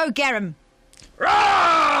time. Go get 'em. There you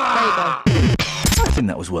go. I think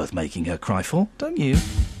that was worth making her cry for, don't you?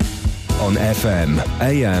 On FM,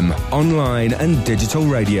 AM, online and digital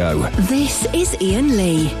radio. This is Ian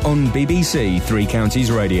Lee. On BBC Three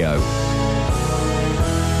Counties Radio.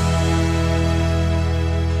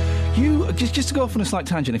 You, just to go off on a slight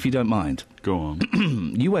tangent, if you don't mind. Go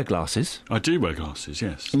on. You wear glasses. I do wear glasses,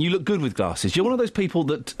 yes. And you look good with glasses. You're one of those people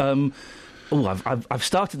that I've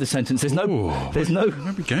started the sentence. There's no. Where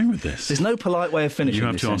are we going with this? There's no polite way of finishing. You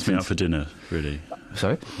have this to ask me sentence. out for dinner, really.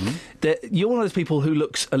 Sorry, you're one of those people who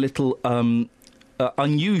looks a little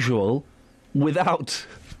unusual without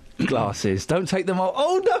glasses. Don't take them off.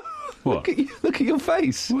 Oh no! What? Look at your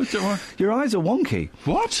face. Your eyes are wonky.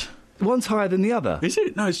 What? One's higher than the other. Is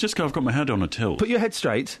it? No, it's just 'cause I've got my head on a tilt. Put your head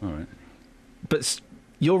straight. All right. But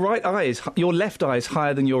your left eye is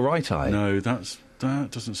higher than your right eye. No, that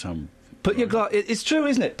doesn't sound. Put your it's true,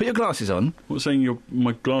 isn't it? Put your glasses on. What's saying?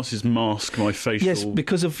 My glasses mask my facial. Yes,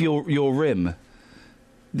 because of your rim.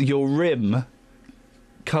 Your rim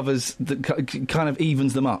covers kind of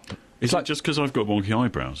evens them up. Is it just because I've got wonky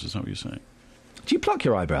eyebrows? Is that what you're saying? Do you pluck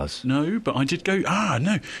your eyebrows? No, but I did go.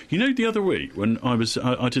 No. You know, the other week when I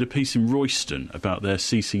did a piece in Royston about their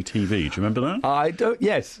CCTV. Do you remember that? I don't.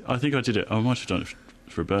 Yes, I think I did it. I might have done it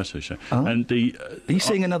for Roberto's show. Oh. And are you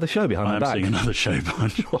seeing another show behind my back? I am seeing another show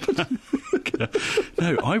behind my back.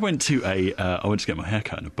 No, I went to get my hair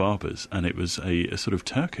cut in a barber's, and it was a sort of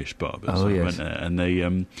Turkish barber's. Oh, I yes. went there, and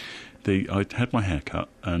I had my hair cut,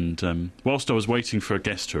 and whilst I was waiting for a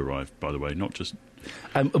guest to arrive, by the way, not just.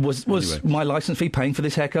 Was anyway. my licence fee paying for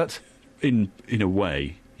this haircut? In a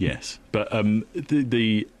way, yes. But I had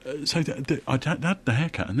the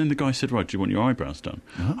haircut, and then the guy said, "Right, do you want your eyebrows done?"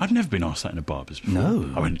 Uh-huh. I'd never been asked that in a barber's before.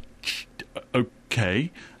 No. I went,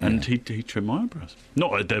 okay, and he trimmed my eyebrows.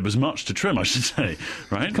 Not that there was much to trim, I should say,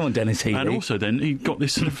 right? Come on, Dennis Healy. And also then he got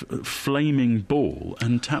this sort of flaming ball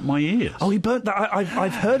and tapped my ears. Oh, he burnt that.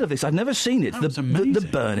 I've heard of this. I've never seen it. The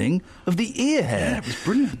burning of the ear hair. Yeah, it was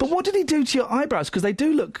brilliant. But what did he do to your eyebrows? Because they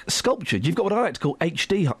do look sculptured. You've got what I like to call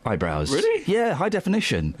HD eyebrows. Really? Yeah, high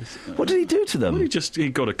definition. What did he do to them? Well, he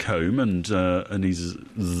got a comb and his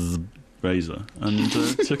razor and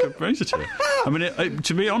took a razor to it. I mean,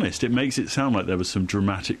 to be honest, it makes it sound like there was some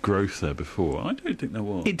dramatic growth there before. I don't think there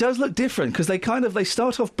was. It does look different because they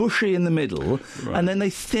start off bushy in the middle and then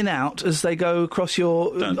they thin out as they go across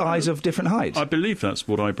your eyes of different heights. I believe that's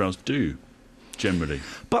what eyebrows do, generally.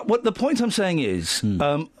 But what the point I'm saying is,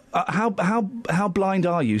 how blind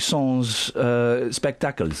are you sans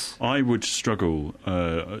spectacles? I would struggle.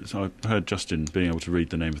 I heard Justin being able to read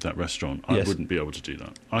the name of that restaurant. I wouldn't be able to do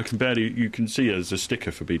that. I can barely. You can see there's a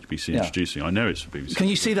sticker for BBC introducing. I know it's for BBC. Can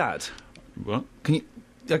you see that? What? Can you?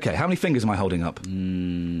 Okay, how many fingers am I holding up?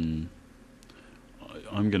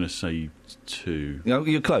 I'm going to say 2.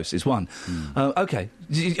 You're close. It's 1. Okay.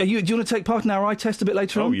 Do you want to take part in our eye test a bit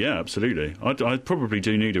later on? Oh yeah, absolutely. I probably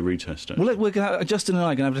do need a retest. Well, Justin and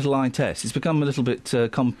I are going to have a little eye test. It's become a little bit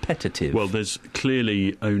competitive. Well, there's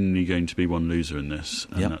clearly only going to be one loser in this,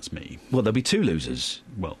 and that's me. Well, there'll be 2 losers.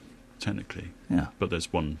 Well, technically. Yeah. But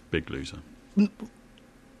there's one big loser.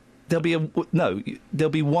 There'll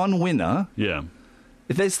be one winner. Yeah.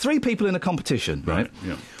 If there's 3 people in a competition, right?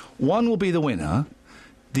 Yeah. One will be the winner.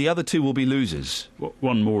 The other 2 will be losers. Well,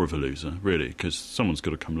 one more of a loser, really, because someone's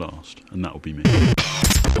got to come last, and that will be me.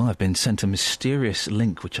 Well, I've been sent a mysterious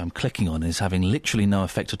link which I'm clicking on and is having literally no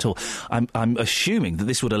effect at all. I'm assuming that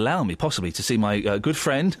this would allow me possibly to see my good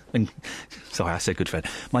friend, and sorry, I said good friend,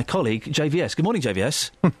 my colleague JVS. Good morning,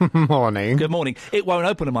 JVS. Morning. Good morning. It won't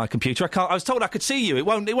open on my computer. I was told I could see you. It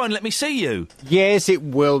won't let me see you. Yes, it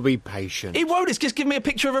will. Be patient. It won't. It's just giving me a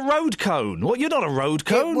picture of a road cone. What? You're not a road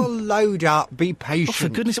cone. It will load up. Be patient. Oh, for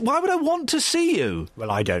goodness! Why would I want to see you? Well,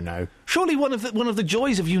 I don't know. Surely one of the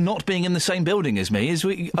joys of you not being in the same building as me is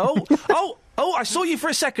I saw you for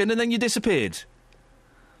a second and then you disappeared.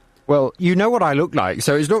 Well, you know what I look like,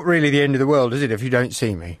 so it's not really the end of the world, is it, if you don't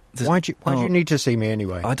see me? Why do you need to see me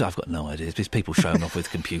anyway? I've got no idea. It's people showing off with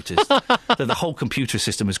computers. The whole computer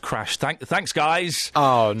system has crashed. Thanks, guys.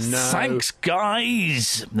 Oh, no. Thanks,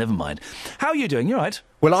 guys. Never mind. How are you doing? You all right?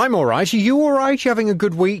 Well, I'm all right. Are you all right? You having a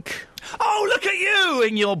good week? Oh, look at you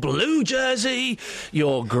in your blue jersey,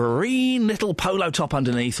 your green little polo top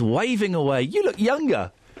underneath, waving away. You look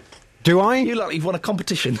younger. Do I? You look like you've won a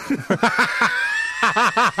competition.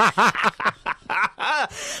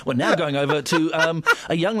 We're now going over to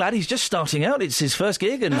a young lad. He's just starting out. It's his first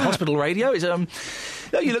gig in hospital radio. It's, oh,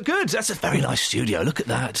 you look good. That's a very nice studio. Look at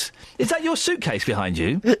that. Is that your suitcase behind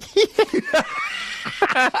you?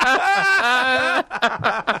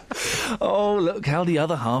 Oh, look how the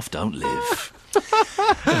other half don't live.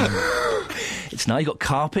 It's now you got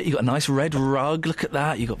carpet, you got a nice red rug. Look at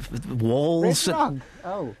that. You got walls. Red rug.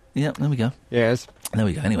 Oh. Yeah, there we go. Yes. There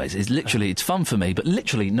we go. Anyways, it's fun for me, but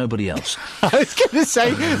literally nobody else. I was going to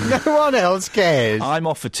say, no one else cares. I'm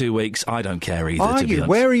off for 2 weeks. I don't care either, Are to be you? honest.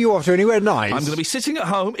 Where are you off to? Anywhere nice? I'm going to be sitting at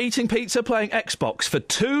home, eating pizza, playing Xbox for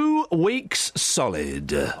 2 weeks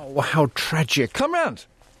solid. Oh, how tragic. Come round.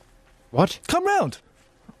 What? Come round.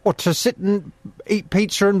 What, to sit and eat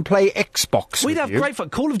pizza and play Xbox We'd with have you? great fun.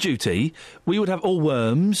 Call of Duty, we would have all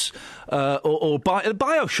Worms, or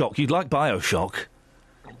Bioshock. You'd like Bioshock.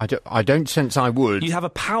 I don't sense I would. You have a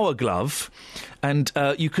power glove, and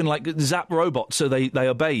you can, like, zap robots so they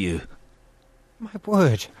obey you. My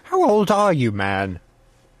word. How old are you, man?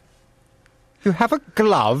 You have a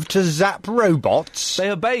glove to zap robots? They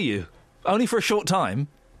obey you. Only for a short time.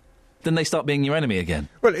 Then they start being your enemy again.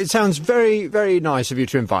 Well, it sounds very, very nice of you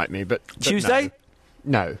to invite me, but Tuesday?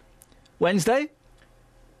 No. Wednesday?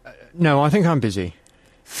 No, I think I'm busy.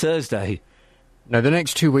 Thursday? No, the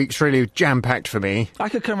next 2 weeks really jam-packed for me. I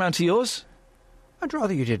could come round to yours. I'd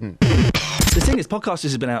rather you didn't. The thing is, Podcasters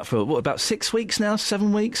has been out for, about 6 weeks now,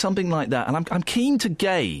 7 weeks, something like that, and I'm keen to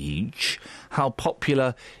gauge how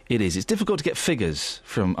popular it is. It's difficult to get figures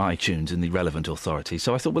from iTunes and the relevant authorities,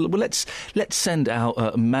 so I thought, well let's send out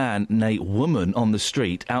a man, nay, woman on the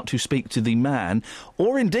street out to speak to the man,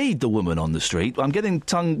 or indeed the woman on the street. I'm getting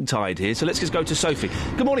tongue-tied here, so let's just go to Sophie.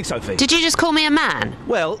 Good morning, Sophie. Did you just call me a man?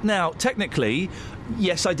 Well, now, technically,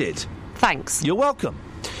 yes, I did. Thanks. You're welcome.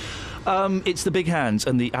 It's the big hands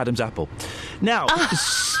and the Adam's apple. Now,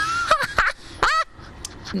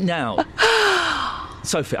 now,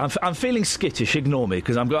 Sophie, I'm feeling skittish. Ignore me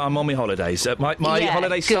because I'm on my holidays. My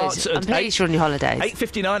holiday starts at I'm pleased you're on your holidays.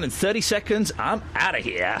 8:59 and 30 seconds. I'm out of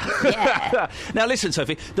here. Yeah. Now, listen,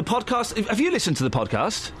 Sophie. The podcast. Have you listened to the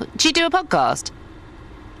podcast? Do you do a podcast?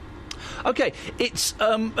 Okay, it's.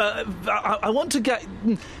 I want to get.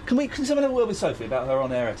 Can someone have a word with Sophie about her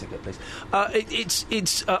on-air etiquette, please?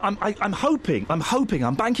 I'm hoping.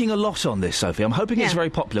 I'm banking a lot on this, Sophie. I'm hoping it's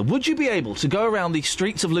very popular. Would you be able to go around the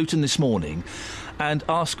streets of Luton this morning and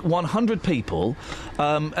ask 100 people,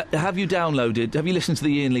 have you listened to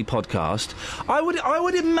the Ian Lee podcast? I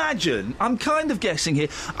would imagine. I'm kind of guessing here.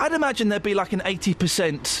 I'd imagine there'd be like an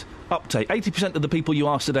 80% uptake. 80% of the people you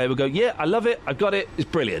asked today would go, yeah, I love it, I've got it, it's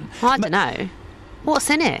brilliant. Well, I don't know. What's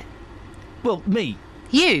in it? Well, me.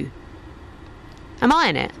 You. Am I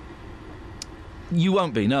in it? You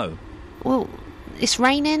won't be, no. Well, it's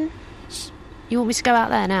raining. You want me to go out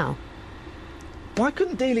there now? Why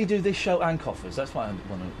couldn't Dealey do this show and Coffers? That's why I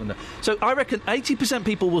want to know. So I reckon 80%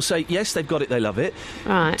 people will say, yes, they've got it, they love it.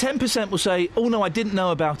 Right. 10% will say, oh, no, I didn't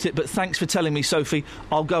know about it, but thanks for telling me, Sophie,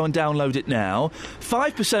 I'll go and download it now.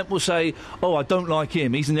 5% will say, oh, I don't like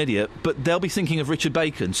him, he's an idiot, but they'll be thinking of Richard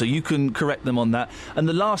Bacon, so you can correct them on that. And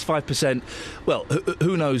the last 5%, well,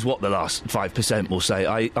 who knows what the last 5% will say.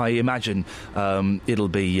 I imagine it'll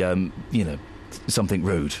be, something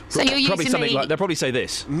rude. So you're probably using something me... like they'll probably say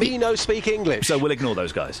this. Me no speak English. So we'll ignore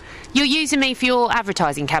those guys. You're using me for your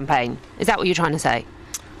advertising campaign. Is that what you're trying to say?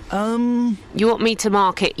 You want me to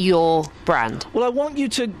market your brand? Well, I want you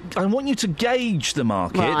to gauge the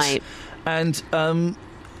market. Right. And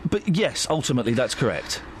but yes, ultimately that's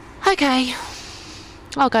correct. Okay.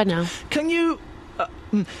 I'll go now. Can you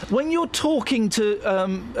when you're talking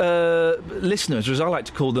to listeners, or as I like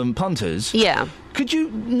to call them, punters, yeah, could you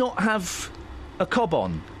not have a cob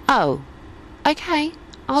on? Oh, okay,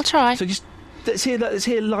 I'll try. So just let's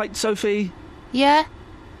hear light, Sophie. Yeah,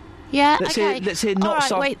 Let's okay. Let's hear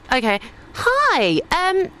not. All right, wait. Okay. Hi.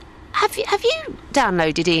 Have you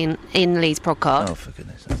downloaded Ian Lee's podcast? Oh, for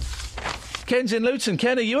goodness sake. Ken's in Luton.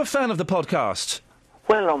 Ken, are you a fan of the podcast?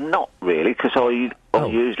 Well, I'm not really, because I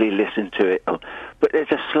usually listen to it. But there's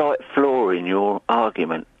a slight flaw in your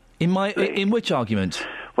argument. In which argument?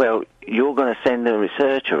 Well, you're going to send a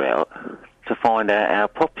researcher out to find out how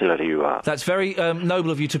popular you are. That's very noble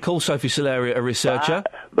of you to call Sophie Solaria a researcher.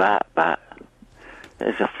 But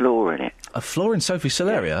there's a flaw in it. A flaw in Sophie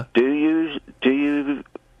Solaria? Do you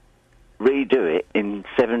redo it in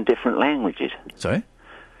 7 different languages? Sorry?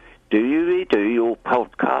 Do you redo your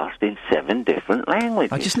podcast in 7 different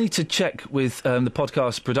languages? I just need to check with the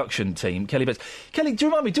podcast production team, Kelly Betts. Kelly, do you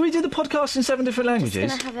remind me, do we do the podcast in 7 different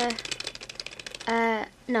languages? Just gonna have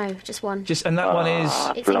no, just one. And that one is...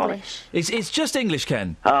 It's English. It's just English,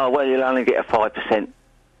 Ken? Oh, well, you'll only get a 5%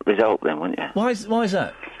 result then, won't you? Why is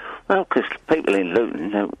that? Well, because people in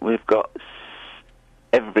Luton, we've got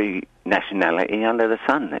every nationality under the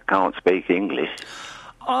sun that can't speak English.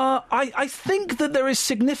 I think that there is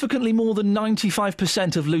significantly more than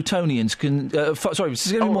 95% of Lutonians can...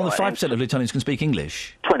 significantly more than 5% of Lutonians can speak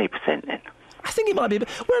English. 20% then. I think it might be a bit...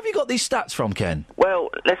 Where have you got these stats from, Ken? Well,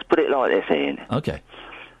 let's put it like this, Ian. OK.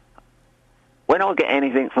 When I get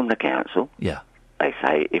anything from the council... Yeah. They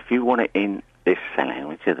say, if you want it in this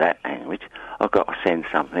language or that language, I've got to send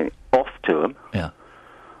something off to them... Yeah.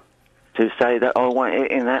 ...to say that I want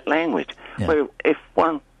it in that language. Yeah. Well, if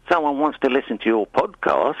someone wants to listen to your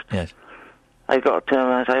podcast... Yes. They've got to turn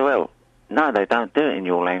around and say, well, No, they don't do it in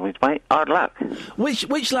your language, mate. Hard luck.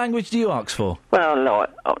 Which language do you ask for? Well, like,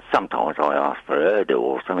 sometimes I ask for Urdu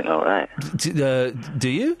or something like that. Do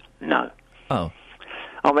you? No. Oh.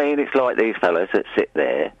 I mean, it's like these fellas that sit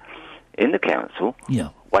there in the council,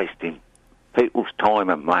 wasting people's time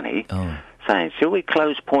and money, saying, shall we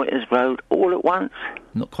close Pointers Road all at once?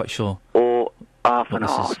 Not quite sure. Or half what and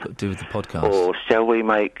this half? has got to do with the podcast. Or shall we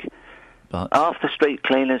make half the street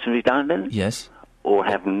cleaners redundant? Yes. Or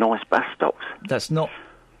have nice bus stops? That's not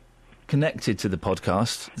connected to the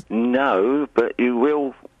podcast. No, but you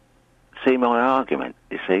will see my argument,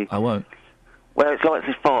 you see. I won't. Well, it's like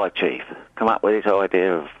this fire chief come up with this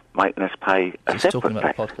idea of making us pay a He's separate talking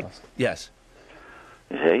about tax. the podcast. Yes.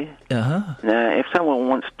 You see? Uh-huh. Now, if someone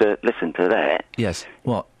wants to listen to that... Yes.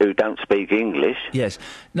 What? Who don't speak English... Yes.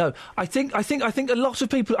 No, I think a lot of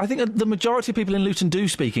people... I think the majority of people in Luton do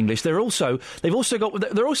speak English. They're also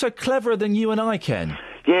cleverer than you and I, Ken.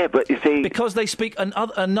 Yeah, but you see... Because they speak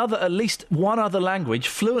at least one other language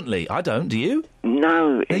fluently. I don't, do you?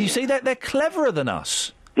 No. Now, you see, they're cleverer than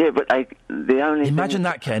us. Yeah, but the only... Imagine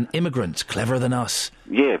that, Ken. Immigrants, cleverer than us.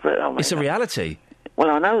 Yeah, but... I mean, it's a reality. Well,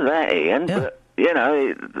 I know that, Ian, but... You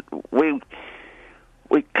know,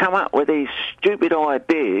 we come up with these stupid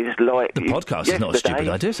ideas like... The podcast is not a stupid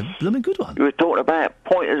idea, it's a blooming good one. You were talking about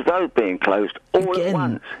Pointers Road being closed all at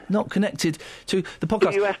once. Not connected to the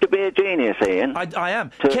podcast. You have to be a genius, Ian. I am.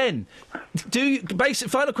 Ken,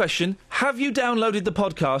 final question. Have you downloaded the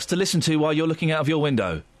podcast to listen to while you're looking out of your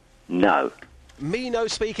window? No. Me no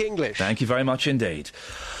speak English. Thank you very much indeed.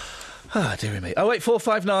 Ah, dearie me.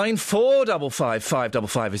 08459 455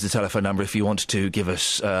 555 is the telephone number if you want to give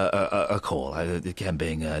us a call. Again,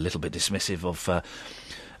 being a little bit dismissive of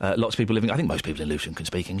lots of people living... I think most people in Luton can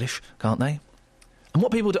speak English, can't they? And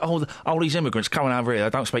what people do... Oh, these immigrants coming over here, they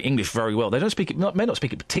don't speak English very well. They don't speak it... may not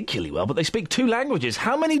speak it particularly well, but they speak 2 languages.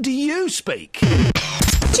 How many do you speak?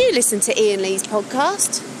 Do you listen to Ian Lee's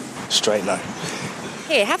podcast? Straight no.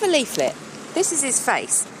 Here, have a leaflet. This is his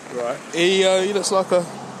face. Right. He looks like a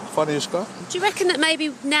funniest guy. Do you reckon that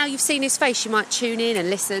maybe now you've seen his face you might tune in and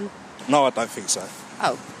listen? No, I don't think so.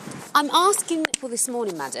 Oh. I'm asking people this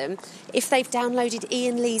morning, madam, if they've downloaded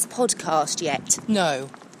Ian Lee's podcast yet. No.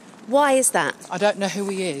 Why is that? I don't know who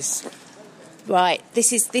he is. Right,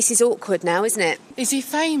 this is awkward now, isn't it? Is he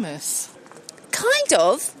famous? Kind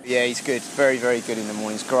of. Yeah, he's good. Very, very good in the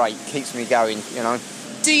mornings. Great. Keeps me going, you know.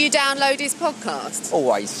 Do you download his podcast?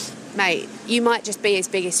 Always. Mate, you might just be his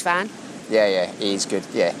biggest fan. Yeah, he is good,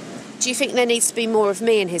 yeah. Do you think there needs to be more of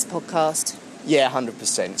me in his podcast? Yeah,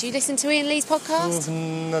 100%. Do you listen to Ian Lee's podcast?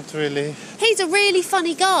 Not really. He's a really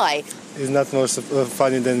funny guy. He's not more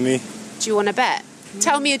funny than me. Do you want to bet?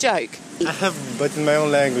 Tell me a joke. I have, but in my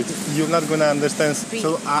own language. You're not going to understand,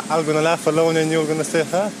 so I'm going to laugh alone and you're going to say,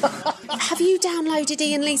 huh? Have you downloaded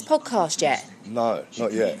Ian Lee's podcast yet? No,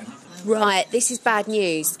 not yet. Right, this is bad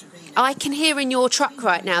news. I can hear in your truck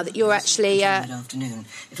right now that you're actually... Good afternoon.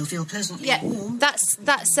 It'll feel pleasantly warm. That's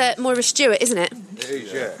Moira Stewart, isn't it? It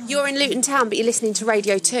is, yeah. You're in Luton Town, but you're listening to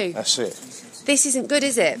Radio 2. That's it. This isn't good,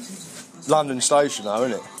 is it? London station, though,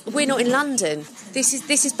 isn't it? We're not in London. This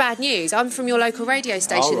is bad news. I'm from your local radio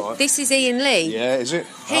station. Oh, right. This is Ian Lee. Yeah, is it?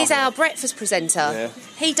 He's our breakfast presenter. Yeah.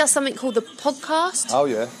 He does something called the podcast. Oh,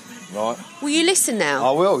 yeah. Right. Will you listen now?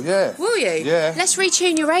 I will, yeah. Will you? Yeah. Let's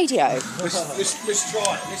retune your radio. Let's try it.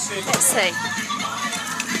 Let's see. Let's see.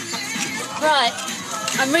 Right.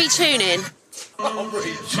 I'm retuning. Oh. Hold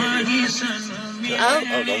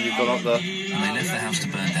on, you've gone up there. And they left the house to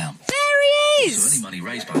burn down. There he is! So any money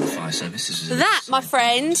raised by the fire service is... That, my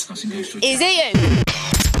friend, is Ian.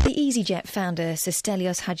 The EasyJet founder,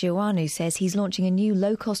 Stelios Hadjiouanou, says he's launching a new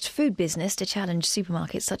low-cost food business to challenge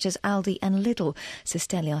supermarkets such as Aldi and Lidl.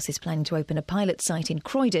 Stelios is planning to open a pilot site in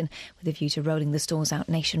Croydon with a view to rolling the stores out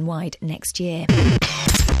nationwide next year.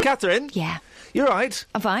 Catherine? Yeah. You're right.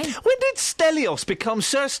 I'm fine. When did Stelios become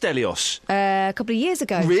Sir Stelios? A couple of years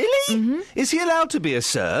ago. Really? Mm-hmm. Is he allowed to be a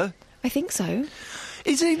Sir? I think so.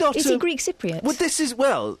 Is he not? Is he Greek Cypriot? Well, this is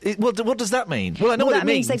what does that mean? Well, I know what it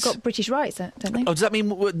means. That means they've got British rights, don't they? Oh, does that mean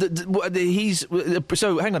he's?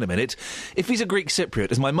 So hang on a minute. If he's a Greek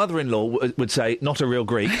Cypriot, as my mother-in-law would say, not a real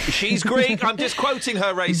Greek. She's Greek. I'm just quoting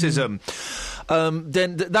her racism.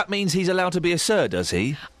 Then that means he's allowed to be a Sir, does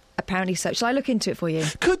he? Apparently so. Shall I look into it for you?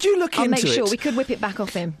 Could you look I'll into it? make sure. We could whip it back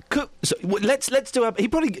off him. Let's do a... He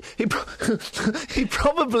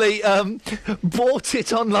probably bought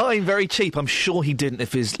it online very cheap. I'm sure he didn't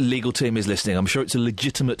if his legal team is listening. I'm sure it's a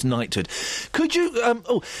legitimate knighthood. Could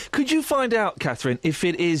you find out, Catherine, if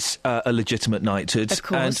it is a legitimate knighthood? Of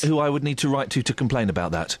course. And who I would need to write to complain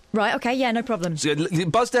about that? Right, OK, yeah, no problem. So,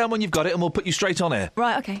 buzz down when you've got it and we'll put you straight on air.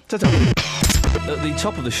 Right, OK. Ta-ta. At the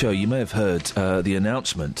top of the show, you may have heard the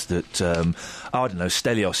announcement that, I don't know,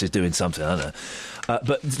 Stelios is doing something, I don't know.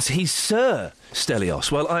 But he's Sir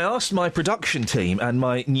Stelios. Well, I asked my production team and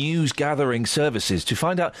my news-gathering services to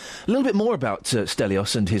find out a little bit more about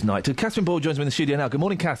Stelios and his night. Catherine Ball joins me in the studio now. Good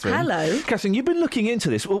morning, Catherine. Hello. Catherine, you've been looking into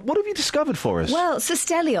this. Well, what have you discovered for us? Well, Sir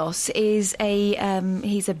Stelios is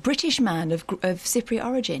he's a British man of Cypriot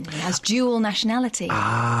origin. He has dual nationality.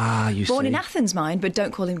 Ah, you see. Born in Athens, mind, but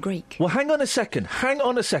don't call him Greek. Well, hang on a second.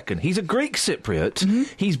 He's a Greek Cypriot. Mm-hmm.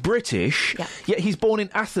 He's British. Yeah. Yet he's born in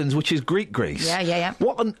Athens, which is Greek Greece. Yeah.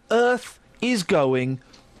 What on earth is going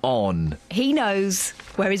on? He knows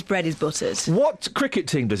where his bread is buttered. What cricket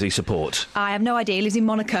team does he support? I have no idea. He lives in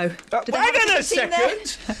Monaco. Hang on a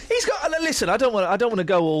second. He's got. Listen, I don't want to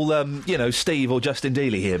go all Steve or Justin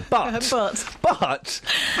Dealey here, but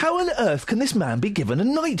how on earth can this man be given a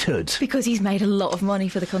knighthood? Because he's made a lot of money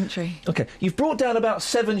for the country. Okay, you've brought down about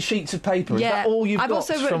 7 sheets of paper. Is that all you've got? I've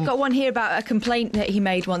also got one here about a complaint that he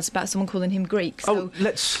made once about someone calling him Greek. So,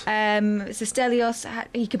 let's. So Stelios,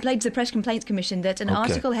 he complained to the Press Complaints Commission that an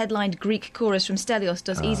article headlined "Greek Chorus from Stelios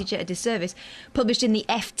does EasyJet a disservice," published in the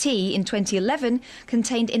FT in 2011,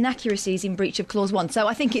 contained inaccuracies in breach of Clause 1. So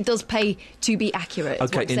I think it does pay to be accurate.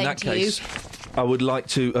 Okay, in that case, I would like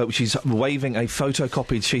to. She's waving a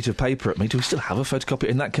photocopied sheet of paper at me. Do we still have a photocopy?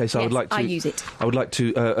 In that case, I would like to. I use it. I would like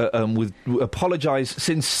to apologise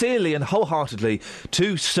sincerely and wholeheartedly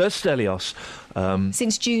to Sir Stelios.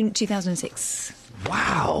 Since June 2006.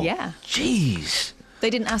 Wow. Yeah. Jeez. They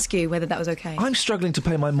didn't ask you whether that was okay. I'm struggling to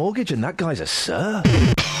pay my mortgage, and that guy's a sir.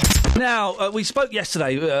 Now, we spoke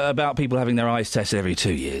yesterday about people having their eyes tested every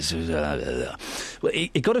 2 years.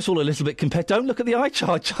 It got us all a little bit competitive. Don't look at the eye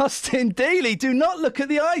chart, Justin Dealey. Do not look at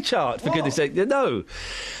the eye chart, for goodness sake. No.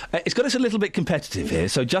 It's got us a little bit competitive here.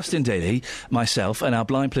 So Justin Dealey, myself, and our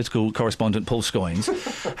blind political correspondent Paul Scoynes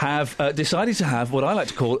have decided to have what I like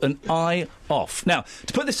to call an eye off. Now,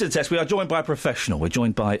 to put this to the test, we are joined by a professional. We're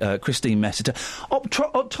joined by Christine Messiter.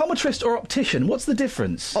 Optometrist or optician? What's the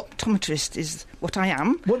difference? Optometrist is what I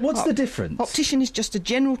am. What's the difference? Optician is just a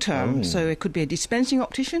general term, so it could be a dispensing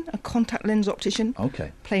optician, a contact lens optician,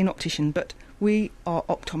 plain optician, but we are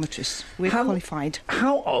optometrists. We're qualified.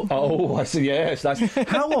 I see, yes.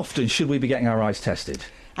 How often should we be getting our eyes tested?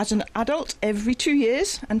 As an adult, every 2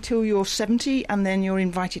 years until you're 70, and then you're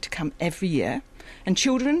invited to come every year. And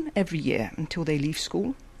children, every year until they leave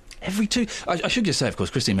school. Every two... I should just say, of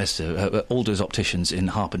course, Christine Messiter, Alders Opticians in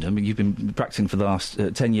Harpenden. You've been practising for the last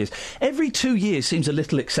 10 years. Every 2 years seems a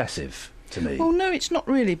little excessive to me. Well, no, it's not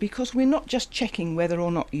really, because we're not just checking whether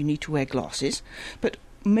or not you need to wear glasses, but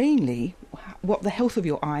mainly what the health of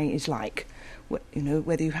your eye is like.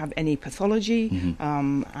 Whether you have any pathology,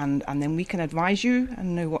 and then we can advise you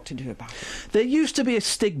and know what to do about it. There used to be a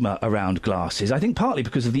stigma around glasses, I think partly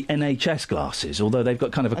because of the NHS glasses, although they've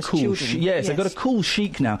got kind of a cool... Yes, they've got a cool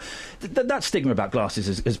chic now. That stigma about glasses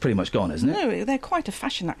is pretty much gone, isn't it? No, they're quite a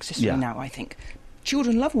fashion accessory now, I think.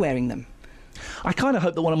 Children love wearing them. I kind of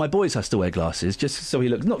hope that one of my boys has to wear glasses, just so he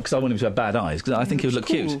looks... Not because I want him to have bad eyes, because I think he would look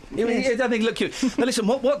cute. Yes. I think he'd look cute. Now, listen,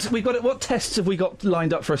 what tests have we got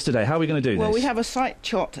lined up for us today? How are we going to do this? Well, we have a sight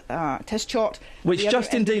chart, test chart... Which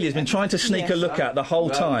Justin Dealey has been trying to sneak a look at the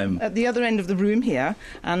whole time. At the other end of the room here,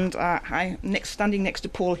 and standing next to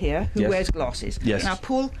Paul here, who wears glasses. Yes. Now,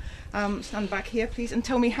 Paul... stand back here, please, and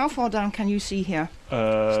tell me how far down can you see here?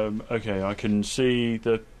 Okay, I can see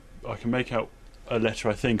I can make out a letter,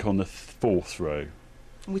 I think, on the fourth row.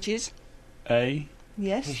 Which is? A.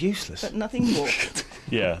 Yes. It's useless. But nothing more.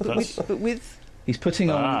 Yeah, that's... But with... He's putting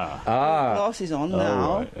on... glasses on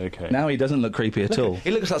now. Right, okay. Now he doesn't look creepy at all.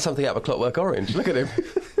 He looks like something out of A Clockwork Orange. Look at him.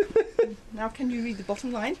 Now can you read the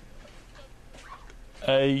bottom line?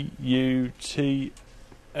 AUTHYMXV.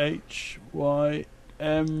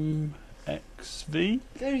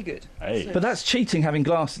 Very good. Hey. So but that's cheating, having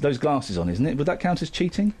those glasses on, isn't it? Would that count as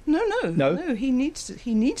cheating? No. He needs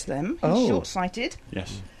them. He's short-sighted.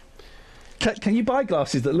 Yes. Can you buy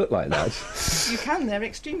glasses that look like that? You can. They're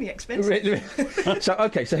extremely expensive.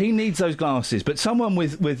 So he needs those glasses. But someone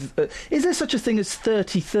with is there such a thing as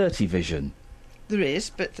 30/30 vision? There is,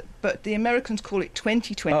 but the Americans call it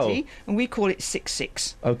 20/20, and we call it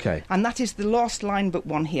 6/6. Okay. And that is the last line but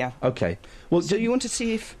one here. Okay. Well, so you want to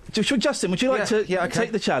see if... Justin, would you like to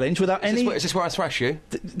take the challenge without any... Is this where I thrash you?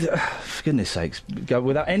 For goodness sakes, go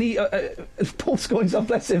without any... Paul Scoynes, oh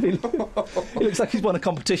bless him, he looks like he's won a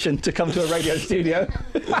competition to come to a radio studio.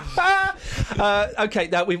 OK,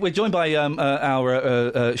 now we're joined by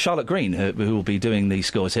our Charlotte Green, who will be doing the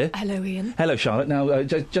scores here. Hello, Ian. Hello, Charlotte. Now,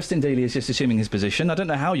 Justin Dealey is just assuming his position. I don't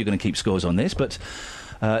know how you're going to keep scores on this, but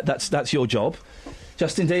that's your job.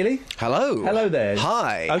 Justin Dealey? Hello. Hello there.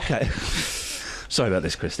 Hi. OK. Sorry about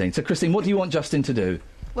this, Christine. So, Christine, what do you want Justin to do?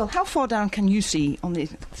 Well, how far down can you see on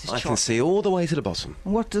this I chart? can see all the way to the bottom.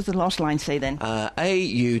 What does the last line say then?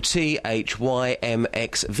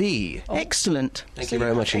 AUTHYMXV. Oh. Excellent. Thank you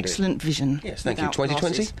very much indeed. Excellent vision. Yes, thank you. without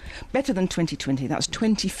 2020? glasses. Better than 2020. That's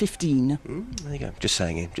 2015. There you go. Just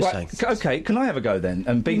saying it. Just saying. OK, can I have a go then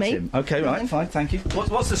and beat Me? him? OK, right, fine, thank you.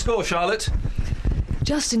 What's the score, Charlotte?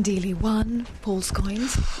 Justin Dealey 1, Paul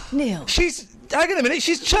Scoins 0. Hang on a minute,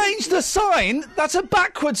 she's changed the sign. That's a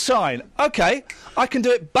backwards sign. OK, I can do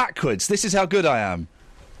it backwards. This is how good I am.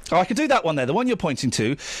 Oh, I can do that one there, the one you're pointing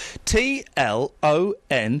to. TLONOEHD.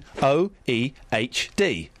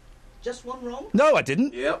 Just one wrong? No, I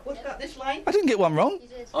didn't. Yep. What about this line? I didn't get one wrong.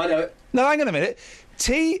 I know it. No, hang on a minute.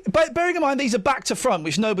 But bearing in mind these are back to front,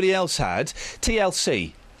 which nobody else had.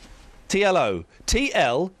 TLC. TLO.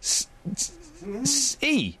 TLC.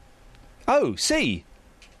 Oh, C.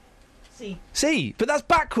 C. But that's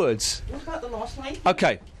backwards. What about the last line?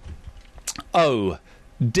 OK. O.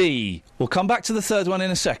 D. We'll come back to the third one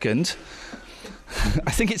in a second.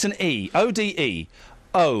 I think it's an E. O-D-E.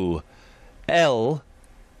 O. L.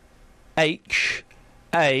 H.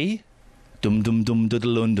 A. Dum dum dum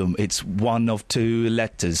dum dum. It's one of two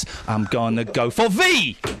letters. I'm gonna go for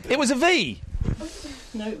V. It was a V.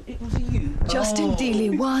 No, it was a U. Justin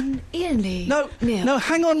Dealey 1, Ian Lee. No,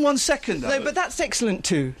 hang on 1 second. No, but that's excellent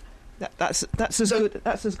too. That's as good.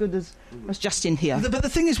 That's as good as Justin here. But the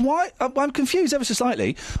thing is, why I'm confused ever so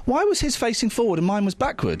slightly. Why was his facing forward and mine was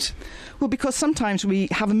backwards? Well, because sometimes we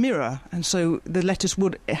have a mirror, and so the letters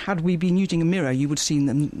would. Had we been using a mirror, you would have seen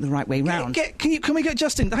them the right way round. Can we get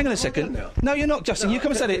Justin? Hang on a second. No, you're not, Justin. You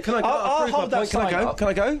come and set it. Can I go? I'll hold that sign up. Can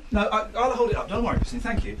I go? No, I'll hold it up. Don't worry, Justin.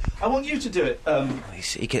 Thank you. I want you to do it.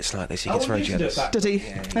 He gets like this. He gets very jealous. Does he?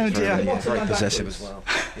 Yeah, oh dear. Very possessive as well.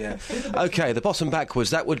 Yeah. OK, the bottom backwards.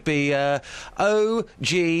 That would be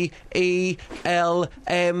O-G-E-L-M-A-U.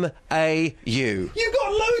 You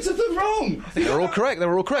got loads of them wrong. I think they're all correct. They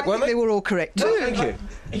were all correct, weren't they? They were all correct too. No, thank you.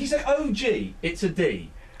 He said O-G. It's a D.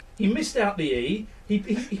 He missed out the E. He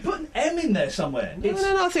put an M in there somewhere.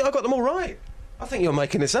 No, I think I got them all right. I think you're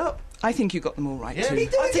making this up. I think you got them all right too. I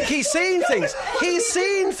think he's seeing things. He's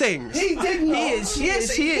seeing things. He did not. He is.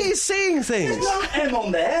 Yes, he's seeing things. There's no M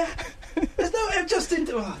on there. There's no M. Justin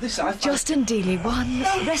Dealey 1,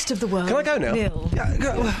 rest of the world. Can I go now? 0.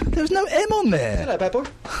 There's no M on there. Hello, bad boy.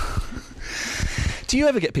 Do you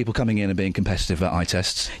ever get people coming in and being competitive at eye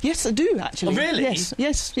tests? Yes, I do actually. Oh, really? Yes,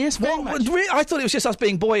 very much. I thought it was just us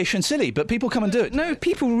being boyish and silly, but people come and do it. No,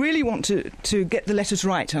 people really want to get the letters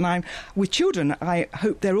right, and with children, I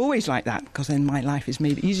hope they're always like that, because then my life is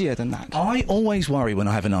made easier than that. I always worry when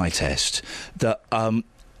I have an eye test that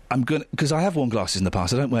I'm going, because I have worn glasses in the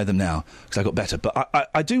past. I don't wear them now because I got better. But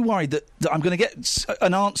I do worry that I'm going to get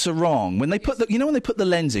an answer wrong when they put when they put the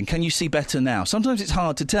lens in. Can you see better now? Sometimes it's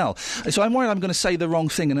hard to tell. So I'm worried I'm going to say the wrong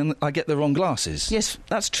thing and then I get the wrong glasses. Yes,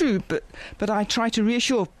 that's true. But I try to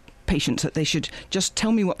reassure patients that they should just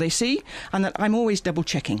tell me what they see and that I'm always double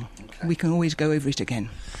checking. Okay. We can always go over it again.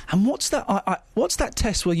 And what's that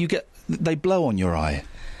test where they blow on your eye?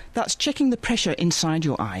 That's checking the pressure inside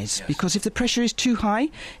your eyes, because if the pressure is too high,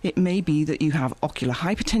 it may be that you have ocular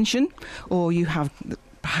hypertension or you have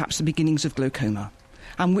perhaps the beginnings of glaucoma.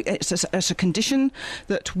 And it's a condition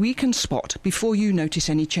that we can spot before you notice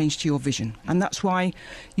any change to your vision. And that's why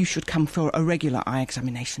you should come for a regular eye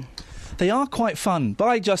examination. They are quite fun.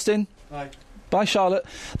 Bye, Justin. Bye. Bye, Charlotte.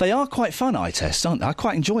 They are quite fun eye tests, aren't they? I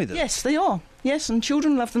quite enjoy them. Yes, they are. Yes, and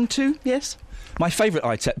children love them too, yes. My favourite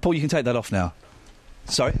eye test... Paul, you can take that off now.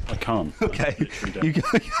 Sorry? I can't. OK.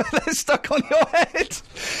 That's stuck on your head.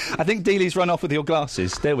 I think Dealey's run off with your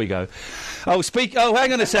glasses. There we go. Oh,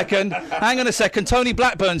 hang on a second. Tony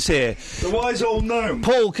Blackburn's here. The wise old gnome.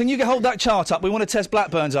 Paul, can you hold that chart up? We want to test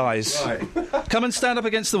Blackburn's eyes. Right. Come and stand up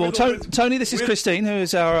against the wall. Tony, this is Christine, who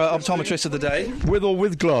is our optometrist of the day. With or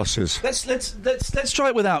with glasses? Let's try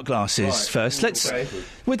it without glasses first. Okay.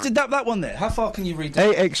 That one there. How far can you read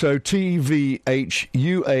that?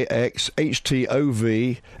 AXOTVHUAXAUMT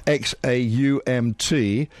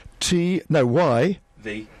Y.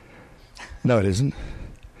 V. No, it isn't.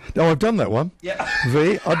 No, I've done that one. Yeah.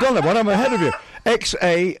 V. I've done that one. I'm ahead of you.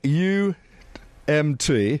 XAUMT,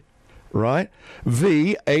 right?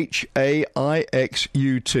 VHAIXUT.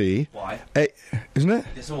 Y. Isn't it?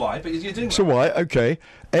 It's a Y, but you're doing it's a Y, OK.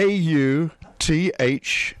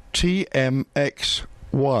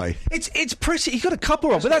 AUTHTMXY. It's pretty. He's got a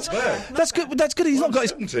couple on, but that's good. That's good. He's not got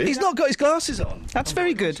his glasses on. That's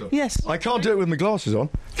very good. Yes. I can't do it with my glasses on.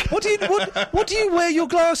 What do you wear your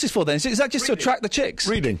glasses for then? Is that just to attract the chicks?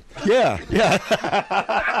 Reading. Yeah.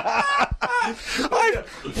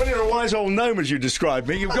 When you're a wise old gnome, as you described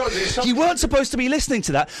me, you've got to do something. You weren't supposed to be listening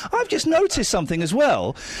to that. I've just noticed something as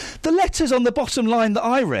well. The letters on the bottom line that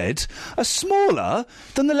I read are smaller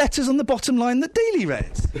than the letters on the bottom line that Dealey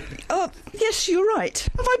read. Yes, you're right.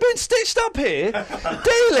 Have I been stitched up here?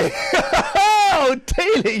 Dealey! Oh,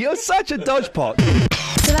 Dealey, you're such a dodgepot.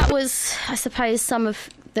 So that was, I suppose, some of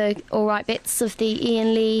the all right bits of the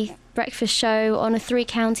Ian Lee breakfast show on a Three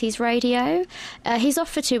Counties radio. He's off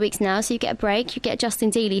for 2 weeks now, so you get a break. You get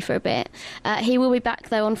Justin Dealey for a bit. He will be back,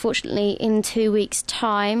 though, unfortunately, in 2 weeks'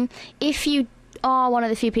 time. If you are one of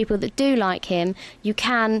the few people that do like him, you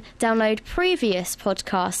can download previous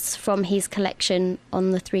podcasts from his collection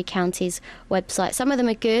on the Three Counties website. Some of them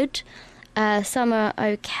are good, some are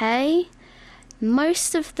okay.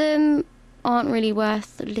 Most of them aren't really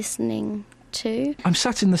worth listening to. I'm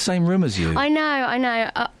sat in the same room as you. I know.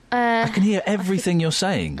 I can hear everything you're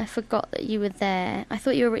saying. I forgot that you were there. I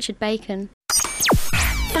thought you were Richard Bacon.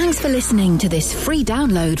 Thanks for listening to this free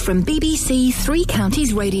download from BBC Three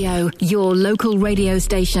Counties Radio, your local radio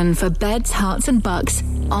station for beds, hearts and bucks,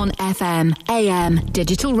 on FM, AM,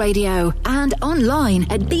 digital radio and online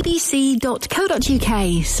at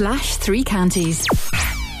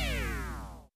bbc.co.uk/3counties.